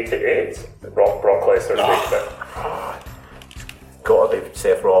 versus 88. Brock Lesnar takes it. Gotta be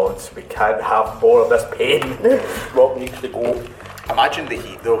Seth Rollins. We can't have more of this pain. Rock needs to go. Imagine the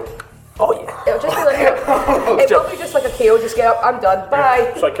heat though. Oh yeah. It'll just be like it'll be just like a KO. Just get up. I'm done.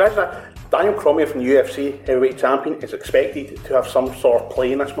 Bye. So can I say, Daniel Cormier from UFC heavyweight champion is expected to have some sort of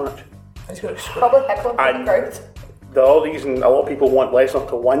play in this match. Probably heckle him from the crowd. The other reason a lot of people want Lesnar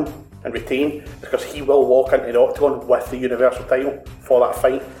to win and retain is because he will walk into the octagon with the Universal title for that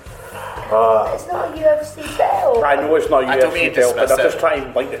fight. It's not a UFC belt. I know it's not a I don't UFC mean to belt, but dismiss they're just it.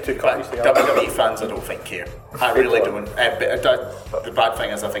 trying to link the two companies together. WWE fans, I don't think care. I really don't. But the bad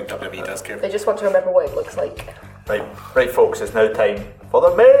thing is, I think WWE does care. They just want to remember what it looks like. Right, folks, it's now time for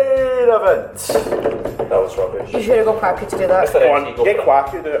the main event. That was rubbish. You should have got Quacky to do that. Go on, get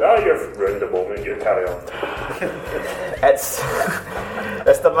Quacky to do it. Ah, you've ruined the moment, you carry on.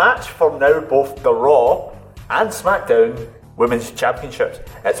 It's the match for now both the Raw and SmackDown Women's Championships.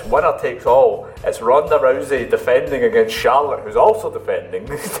 It's winner takes all. It's Ronda Rousey defending against Charlotte, who's also defending,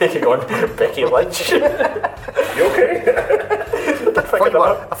 taking on Becky Lynch. You okay?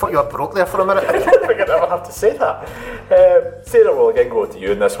 I thought you were broke there for a minute. I don't think I'd ever have to say that. Sarah, will again go to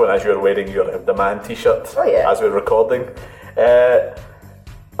you in this one as you're wearing your The Man t-shirt as we're recording. A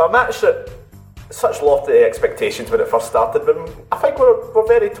match that such lofty expectations when it first started, but I think we're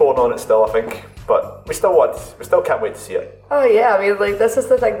very torn on it still, I think. But we still can't wait to see it. Oh yeah, I mean, like, this is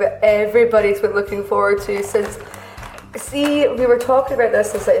the thing that everybody's been looking forward to since. See, we were talking about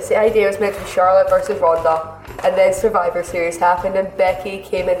this since the idea was meant to be Charlotte versus Ronda, and then Survivor Series happened, and Becky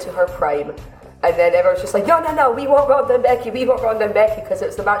came into her prime, and then everyone's just like, no, we want Ronda and Becky, because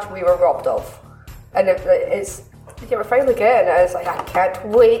it's the match we were robbed of, and it's we're finally getting it. It's like, I can't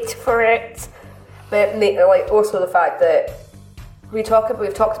wait for it. But like also the fact that we've talked about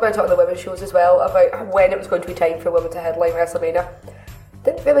it on the women's shows as well about when it was going to be time for women to headline WrestleMania.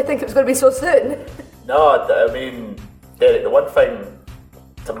 Didn't really think it was going to be so soon. No, I mean, Derek, the one thing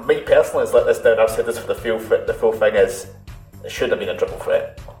to me personally is let this down. I've said this for the full thing is it should have been a triple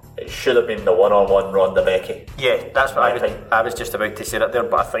threat. It should have been the one-on-one Ronda Becky. Yeah, that's what I was just about to say that there,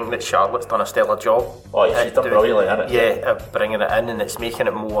 but I think that Charlotte's done a stellar job. Oh, yeah, she's done brilliantly, hasn't it? Yeah, bringing it in, and it's making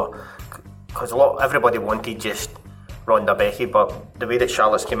it more. Because everybody wanted just Ronda Becky, but the way that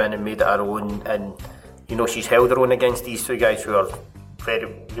Charlotte's came in and made it her own, and she's held her own against these two guys who are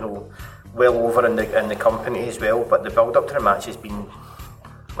very well over in the company as well. But the build up to the match has been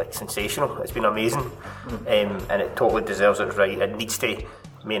like sensational. It's been amazing, and it totally deserves its right. It needs to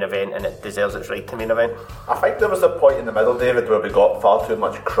main event, and it deserves its right to main event. I think there was a point in the middle, David, where we got far too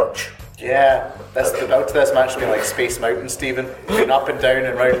much crutch. Yeah, the build to this match has been like Space Mountain, Stephen. Been up and down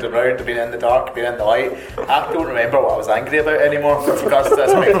and round, been in the dark, been in the light. I don't remember what I was angry about anymore with regards to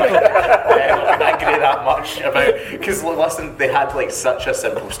this match. I've been angry that much about, because listen, they had like such a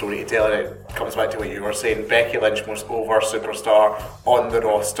simple story to tell, and it comes back to what you were saying. Becky Lynch, most over superstar on the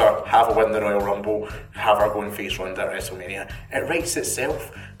roster, have her win the Royal Rumble, have her go and face Ronda at WrestleMania. It writes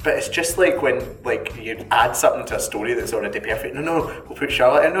itself. But it's just like when you add something to a story that's already perfect. No, we'll put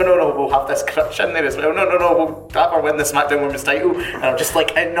Charlotte in. No, we'll have this crutch in there as well. No, we'll have her win the SmackDown Women's title. And I'm just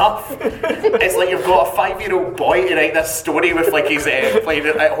like, enough. It's like you've got a 5-year-old boy to write this story with like his playing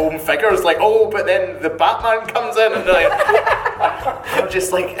at home figures. Like, but then the Batman comes in, and I'm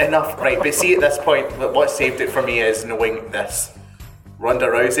just like, enough. Right, but see, at this point, what saved it for me is knowing this. Ronda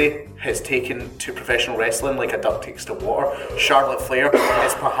Rousey has taken to professional wrestling like a duck takes to water. Charlotte Flair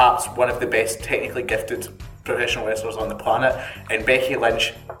is perhaps one of the best technically gifted professional wrestlers on the planet, and Becky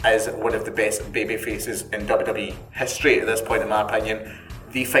Lynch is one of the best baby faces in WWE history at this point, in my opinion.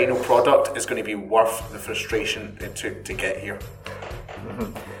 The final product is going to be worth the frustration it took to get here.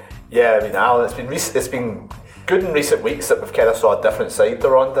 Mm-hmm. Yeah, I mean, Alan, it's been good in recent weeks that we've kind of saw a different side to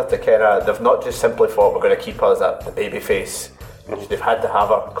Ronda. They've not just simply thought we're going to keep her as the baby face. They've had to have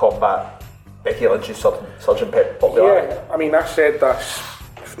her combat Becky Lynch's surgeon popularity. Yeah, I mean, I said this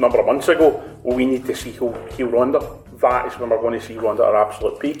a number of months ago. We need to see heel Ronda. That is when we're going to see Ronda at her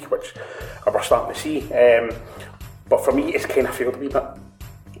absolute peak, which we're starting to see. But for me, it's kind of failed a wee bit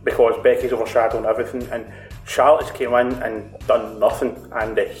because Becky's overshadowing everything, and Charlotte's came in and done nothing,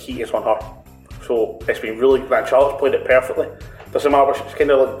 and the heat is on her. So it's been really. And Charlotte's played it perfectly. Doesn't matter what it's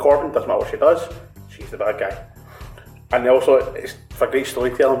kind of like Corbin. Doesn't matter what she does. She's the bad guy. And also, it's for great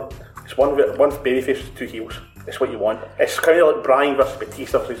storytelling. It's one babyface with two heels. It's what you want. It's kind of like Bryan versus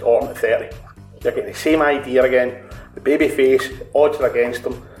Batista versus Orton at 30. You're getting the same idea again. The babyface, odds are against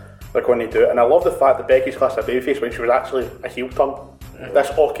them. They're going to do it. And I love the fact that Becky's classed as a babyface when she was actually a heel turn. This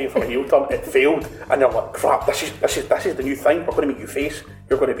all came from a heel turn. It failed, and they're like, crap. This is the new thing. We're going to make you face.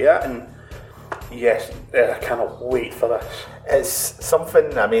 You're going to be it. And Yes, I cannot wait for this. It's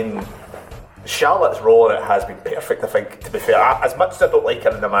something, I mean, Charlotte's role in it has been perfect, I think, to be fair. As much as I don't like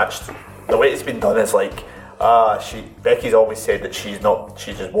her in the match, the way it's been done is like, Becky's always said that she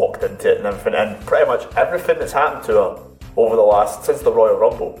just walked into it and everything, and pretty much everything that's happened to her since the Royal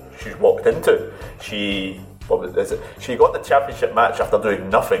Rumble, she's walked into. She got the championship match after doing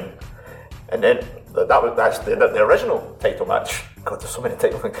nothing, and then that's the original title match. God, there's so many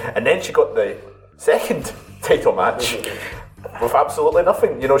title things. And then she got the second title match with absolutely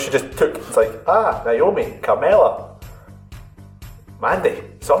nothing. You know, she just took, it's like, Naomi, Carmella, Mandy,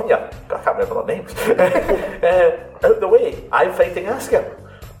 Sonya, I can't remember their names, out the way, I'm fighting Asuka.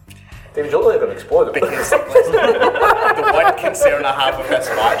 David, you're going to explode. Because the one concern I have with this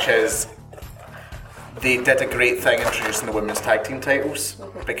match is they did a great thing introducing the women's tag team titles,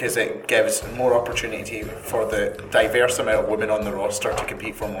 because it gives more opportunity for the diverse amount of women on the roster to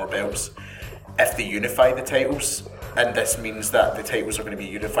compete for more belts. If they unify the titles, and this means that the titles are going to be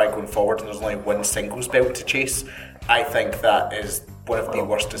unified going forward and there's only one singles belt to chase, I think that is one of the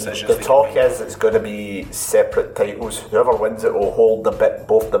worst decisions. The talk is it's going to be separate titles. Whoever wins it will hold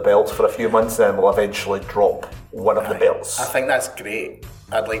both the belts for a few months, and will eventually drop one of the belts. I think that's great.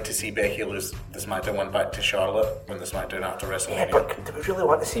 I'd like to see Becky lose the SmackDown one back to Charlotte when the SmackDown after WrestleMania. Yeah, but do we really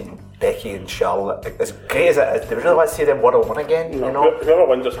want to see Becky and Charlotte, as great as it is, do we really want to see them one-on-one again? You know? Whoever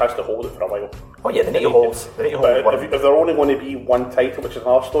wins just has to hold it for a while. Oh yeah, they need to hold one. If they're only going to be one title, which is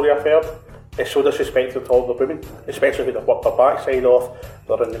another story I've heard, it's so disrespectful to all the women, especially who they've worked their backside off.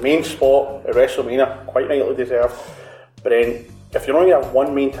 They're in the main spot at WrestleMania, quite rightly deserved. But then, if you only have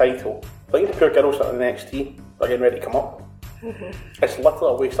one main title, look at the poor girls that are in NXT, they're getting ready to come up. It's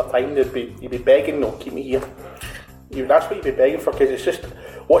literally a waste of time. You'd be begging, no, keep me here. That's what you'd be begging for, because it's just,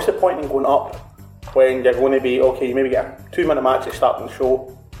 what's the point in going up when you're going to be, okay, you maybe get a 2-minute match at starting the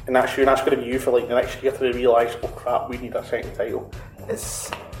show, and that's you, and that's going to be you for like the next year to realise, oh crap, we need a second title.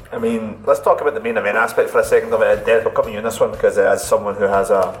 I mean, let's talk about the main event aspect for a second of it. Derek, I'll come to you in this one, because as someone who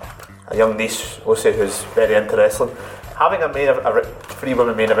has a young niece, Lucy, who's very into wrestling, having a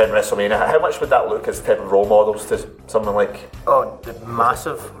 3-women main event WrestleMania, how much would that look as type of role models to someone like? Oh,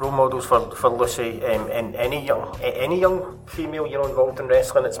 massive role models for Lucy, and any young female involved in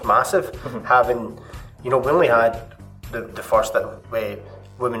wrestling. It's massive. Having, we only had the first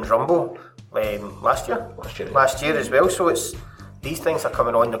Women's Rumble last year as well. So it's, these things are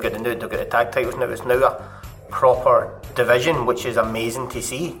coming on. They've got the tag titles now. It's now a proper division, which is amazing to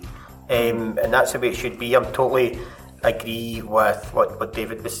see, and that's the way it should be. I'm totally agree with what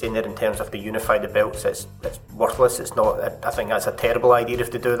David was saying there in terms of the unify the belts. It's worthless. It's not. I think that's a terrible idea if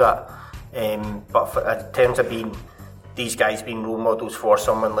they do that. But in terms of these guys being role models for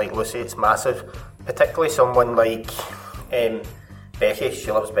someone like Lucy, it's massive. Particularly someone like Becky.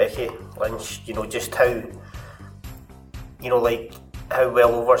 She loves Becky Lynch. Just how how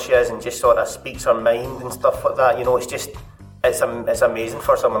well over she is, and just sort of speaks her mind and stuff like that. It's amazing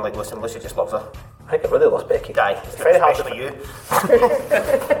for someone like Lucy. And Lucy just loves her. I think it really loves Becky. Aye, it's very hard for you.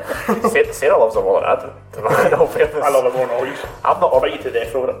 Sarah loves her more than I do. I love her more than always. I've not fight you to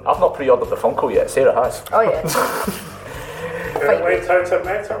death over it. I've not pre-ordered the Funko yet. Sarah has. Oh yeah. Wait, time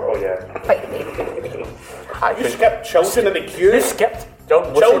matter? Oh yeah. You skipped children in the queue. You skipped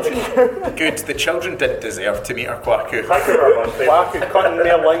children. Good. The children did deserve to meet her Kwaku. Kwaku cutting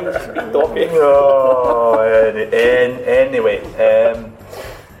their lines. Doggy. Anyway,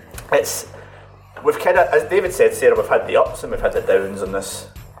 we've kind of, as David said, Sarah, we've had the ups and we've had the downs in this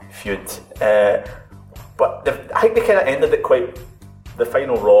feud. But I think they kind of ended it quite. The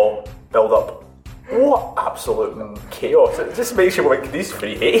final Raw build up. What absolute chaos! It just makes you like, these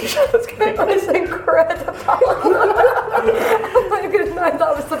three hate each other. It was incredible. Oh my goodness, that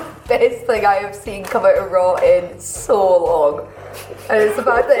was the best thing I have seen come out of Raw in so long. And it's the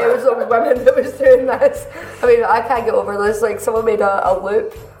fact that it was a woman that was doing this. I mean, I can't get over this. Like, someone made a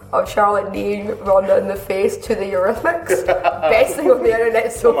loop of Charlotte kneeing Ronda in the face to the Eurythmics. Best thing on the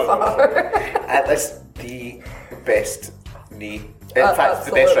internet so far. That's the best knee. In fact,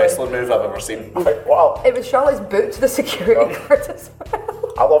 absolutely. The best wrestling move I've ever seen. Wow. It was Charlotte's boot to the security guard as well.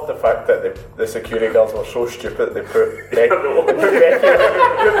 I love the fact that the security guards were so stupid they put Becky and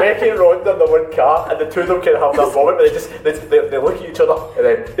Ronda in the one car, and the two of them can have that moment where they look at each other and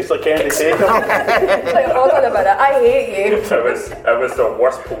then it's like Andy Tatum. Like, hold on a minute, I hate you. It was the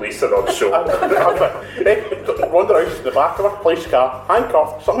worst policing on the show. Ronda Rousey's in the back of her police car,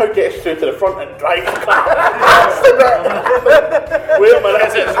 handcuffed, somehow gets through to the front and drives the car. Wait a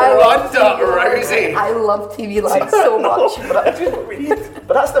minute, it's Ronda Rousey. I love TV Land so much.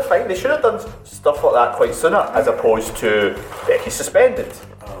 But that's the thing, they should have done stuff like that quite sooner, as opposed to Becky suspended,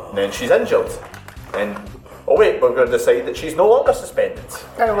 and then she's injured, And oh wait, we're going to decide that she's no longer suspended.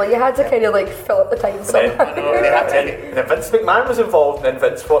 I know, well, you had to kind of like fill up the time somehow. And then Vince McMahon was involved, and then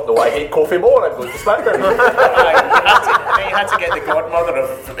Vince thought, no, I hate Kofi more, I'm going to SmackDown. You had to get the godmother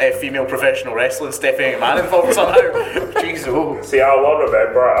of female professional wrestling, Stephanie McMahon, involved somehow. Jeez, oh. See, I will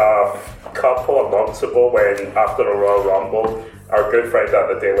remember a couple of months ago when, after the Royal Rumble, our good friend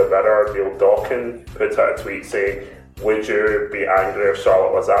at the Daily Mirror, Neil Dawkins, put out a tweet saying, would you be angry if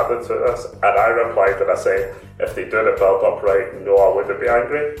Charlotte was added to this? And I replied and I said, if they do the build-up right, no, I wouldn't be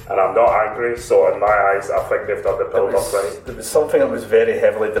angry. And I'm not angry, so in my eyes, I think they've done the build-up right. There was something that was very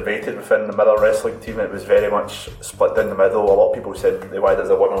heavily debated within the Mirror Wrestling team. It was very much split down the middle. A lot of people said they wanted it as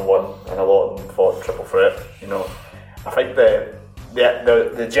a one-on-one, and a lot of them thought triple threat. You know, I think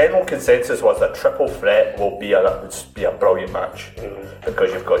the general consensus was that triple threat would be a brilliant match,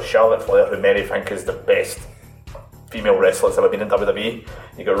 because you've got Charlotte Flair, who many think is the best female wrestler that's ever been in WWE.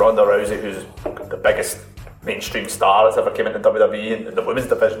 You got Ronda Rousey, who's the biggest mainstream star that's ever came into WWE, in the women's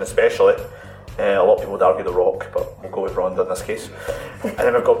division especially. A lot of people would argue The Rock, but we'll go with Ronda in this case. And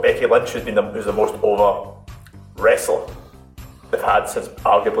then we've got Becky Lynch, who's the most over wrestler they've had since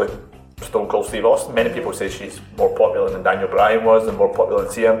arguably Stone Cold Steve Austin. Many people say she's more popular than Daniel Bryan was, and more popular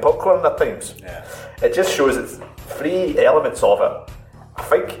than CM Punk at times. Yeah. It just shows it's three elements of it. I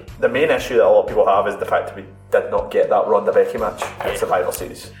think the main issue that a lot of people have is the fact that we did not get that Ronda Becky match in Survivor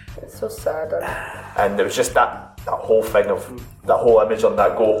Series. It's so sad. And there was just that whole thing of that whole image on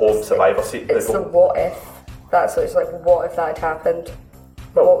that go home Survivor Series. It's the what if. That's what it's like. What if that had happened?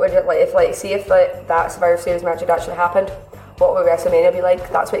 But what would it like if that Survivor Series match had actually happened? What would WrestleMania be like?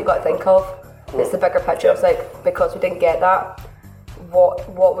 That's what you got to think of. It's the bigger picture. It's like, because we didn't get that,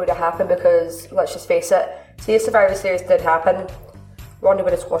 what would have happened? Because let's just face it. See, if Survivor Series did happen, Ronda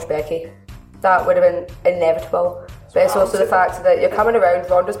would have squashed Becky. That would have been inevitable. But it's also the fact that you're coming around.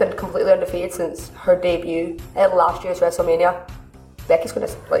 Ronda's been completely undefeated since her debut at last year's WrestleMania. Becky's going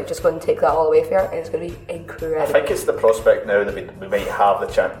to just going to take that all the way for her, and it's going to be incredible. I think it's the prospect now that we might have the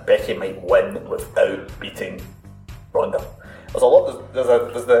chance. Becky might win without beating Ronda. There's a lot.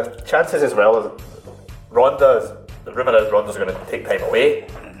 There's the chances as well as the rumour is Ronda's going to take time away.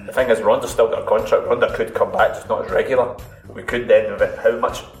 The thing is, Ronda's still got a contract. Ronda could come back, just not as regular. We could then, how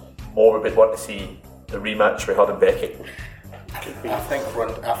much more we would want to see the rematch with her and Becky. I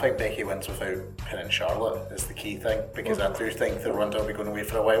think Becky wins without pinning Charlotte is the key thing, because I do think that Ronda will be going away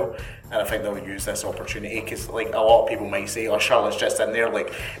for a while, and I think they'll use this opportunity, because like a lot of people might say, oh, Charlotte's just in there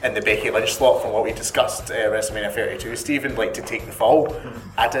like in the Becky Lynch slot from what we discussed WrestleMania 32, Stephen, like to take the fall.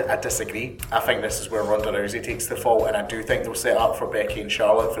 I disagree. I think this is where Ronda Rousey takes the fall, and I do think they'll set up for Becky and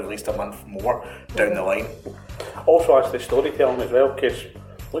Charlotte for at least a month more down the line. Also, that's the storytelling as well, because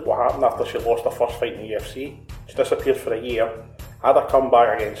look what happened after she lost her first fight in the UFC. She disappeared for a year, had her come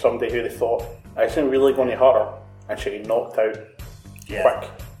back against somebody who they thought isn't really going to hurt her, and she got knocked out quick.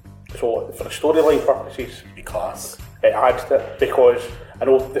 So for the storyline purposes, be class. It adds to it, because I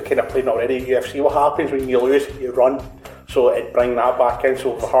know they kind of played it already in UFC. What happens when you lose, you run, so it'd bring that back in.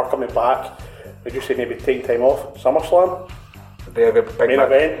 So for her coming back, would you say maybe take time off SummerSlam? Big main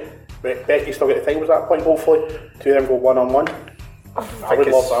event. Becky still get the titles at that point, hopefully. Two of them go one-on-one. I would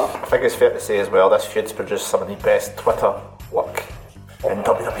love that. I think it's fair to say as well, this feud's produced some of the best Twitter work in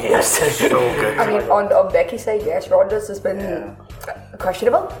WWE. It's so good. I mean, on Becky's side, yes, Ronda's has been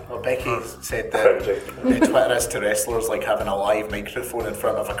questionable. Well, Becky said that Twitter is to wrestlers like having a live microphone in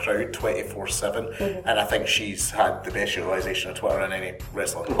front of a crowd 24/7, and I think she's had the best utilisation of Twitter in any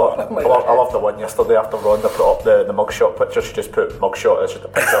wrestler. I love the one yesterday after Ronda put up the mugshot picture. She just put mugshot as just a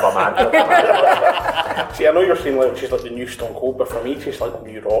picture of a man. See, I know you're saying like she's like the new Stone Cold, but for me she's like the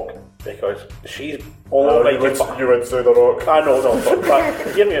new Rock, because she's only you would say the Rock. I know,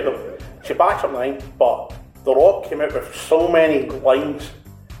 but hear me out. She backs up 9, but The Rock came out with so many lines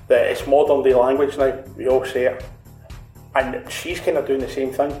that it's modern day language now. We all say it, and she's kind of doing the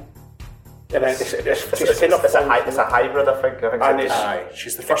same thing. And it's a hybrid, I think.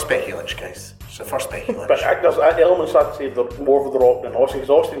 She's the first Becky Lynch, guys. She's the first Becky Lynch. But there's elements I'd say more of The Rock than Austin, because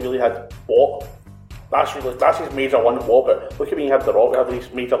Austin really had what. That's his major one, but look at when you had The Rock, had these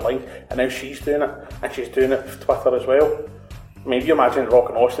major lines, and now she's doing it, and she's doing it with Twitter as well. I mean, if you imagine Rock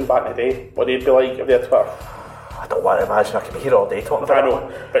and Austin back in the day, what they'd be like if they had Twitter. I don't want to imagine, I could be here all day talking about it. I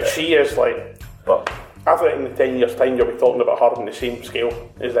know, but she is like, but I think in 10 years' time you'll be talking about her on the same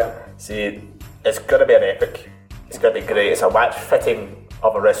scale as them. See, it's going to be an epic, it's going to be great, it's a match fitting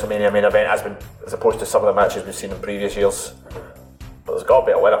of a WrestleMania main event as opposed to some of the matches we've seen in previous years. But there's got to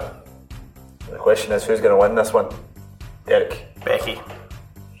be a winner. The question is, who's going to win this one? Derek? Becky.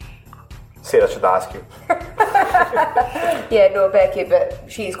 Sarah should ask you. Yeah, no, Becky, but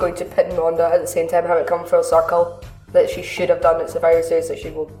she's going to pin Ronda at the same time, having come full circle that she should have done at Survivor Series that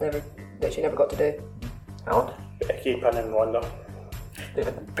she never got to do. Alan? Becky pinning Ronda.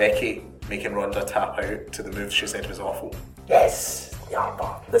 David? Becky making Ronda tap out to the move she said was awful. Yes, the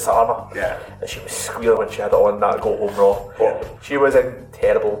armour. This armour. Yeah. And she was squealing when she had it on that Go Home Raw. Yeah. She was in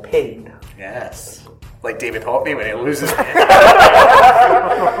terrible pain. Yes. Like David Hockney when he loses.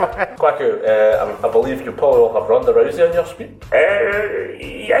 Quaku, I believe you probably all have Ronda Rousey on your sweep.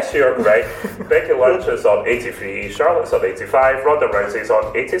 Yes, you're right. Becky Lynch is on 83, Charlotte's on 85, Ronda Rousey's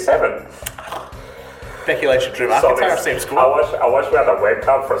on 87. Becky Lynch and Drew McIntyre, same score. I wish we had a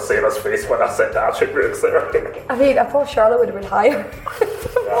webcam for Sarah's face when I said the attributes there. I mean, I thought Charlotte would have been higher.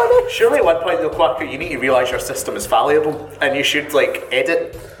 Surely at one point though, Quaku, you need to realise your system is fallible and you should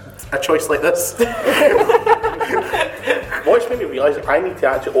edit a choice like this. What's made me realise I need to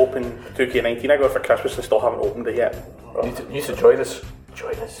actually open 2K19. I got it for Christmas and still haven't opened it yet. You need to join us.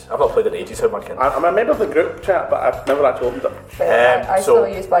 I've not played in ages, how am I kidding? I'm a member of the group chat, but I've never actually opened it. I still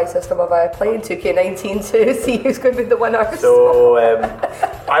use my system of playing 2K19 to see who's going to be the winner. So,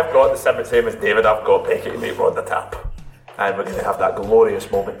 I've got the same as David. I've got Becky to make Ronda tap. And we're going to have that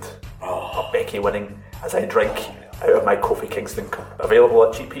glorious moment of Becky winning as I drink out of my Kofi Kingston cup. Available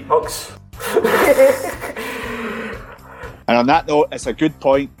at Cheap Heat Mugs. And on that note, it's a good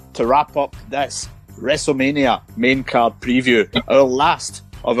point to wrap up this WrestleMania main card preview. Our last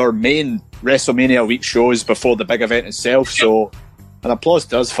of our main WrestleMania week shows before the big event itself. So, an applause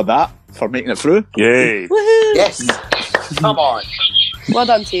to us for that, for making it through. Yay. Woohoo! Yes. Come on. Well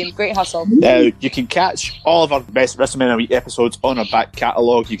done, team. Great hustle. Now, you can catch all of our best WrestleMania Week episodes on our back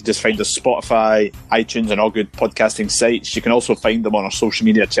catalogue. You can just find us Spotify, iTunes, and all good podcasting sites. You can also find them on our social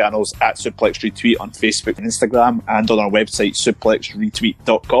media channels at Suplex Retweet on Facebook and Instagram, and on our website,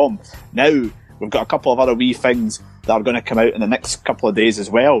 suplexretweet.com. Now, we've got a couple of other wee things that are going to come out in the next couple of days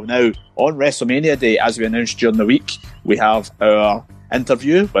as well. Now, on WrestleMania Day, as we announced during the week, we have our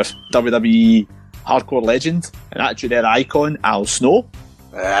interview with WWE hardcore legend and actually their icon, Al Snow.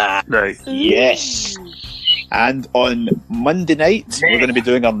 Right. Yes. And on Monday night, we're going to be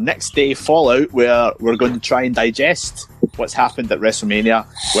doing our next day Fallout, where we're going to try and digest what's happened at WrestleMania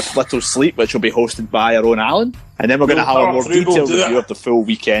with little sleep, which will be hosted by our own Alan. And then we're going to have a more detailed review of the full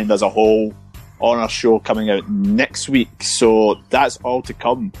weekend as a whole on our show coming out next week. So that's all to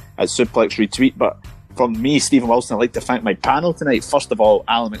come at Suplex Retweet. But from me, Stephen Wilson, I'd like to thank my panel tonight. First of all,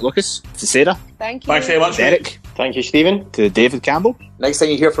 Alan McLucas. To Sarah. Thank you. Thanks very much, Derek. Thank you, Stephen. To David Campbell. Next time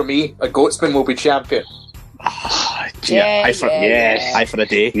you hear from me, a Goatsman will be champion. Eye for a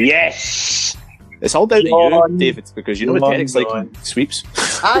day. Yes. It's all down to you, David, because you know what Derek's like in sweeps.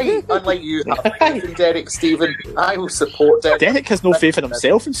 I, unlike you, have faith in Derek, Stephen. I will support Derek. Derek has no faith in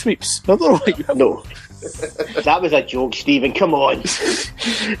himself in sweeps. No. That was a joke, Stephen. Come on.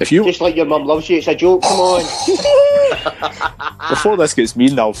 If you just like your mum loves you, it's a joke. Come on. Before this gets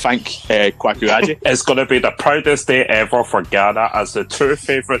mean, I'll thank Kwaku Aji. It's going to be the proudest day ever for Ghana as the two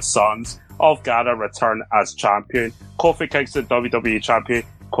favourite sons of Ghana return as champion. Kofi Kingston, WWE champion.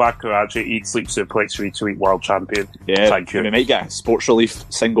 Kwaku Aji, Eat, Sleep, Suplex, Retweet world champion. Yeah, thank you. We might get a Sports Relief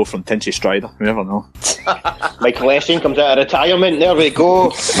single from Tinchy Strider. You never know. Michael Essien comes out of retirement. There we go.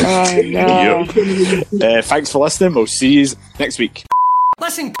 Thanks for listening. We'll see you next week.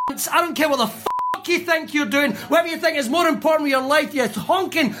 Listen, cunts, I don't care what the fuck you think you're doing. Whatever you think is more important with your life, you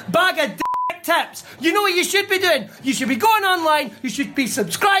honking bag of dick tips. You know what you should be doing? You should be going online. You should be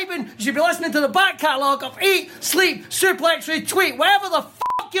subscribing. You should be listening to the back catalogue of Eat, Sleep, Suplex, Retweet. Whatever the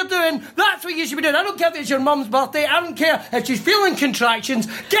fuck you're doing, that's what you should be doing. I don't care if it's your mum's birthday. I don't care if she's feeling contractions.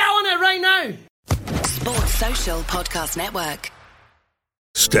 Get on it right now. Sports Social Podcast Network.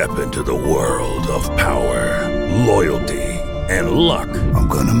 Step into the world of power, loyalty, and luck. I'm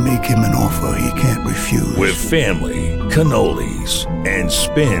gonna make him an offer he can't refuse. With family, cannolis, and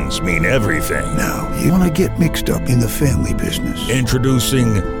spins mean everything. Now, you wanna get mixed up in the family business.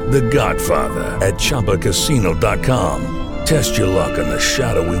 Introducing The Godfather at ChumbaCasino.com. Test your luck in the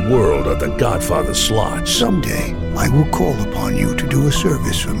shadowy world of The Godfather slot. Someday, I will call upon you to do a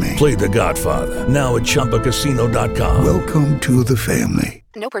service for me. Play The Godfather, now at ChumbaCasino.com. Welcome to the family.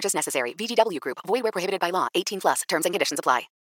 No purchase necessary. VGW Group. Void where prohibited by law. 18+. Terms and conditions apply.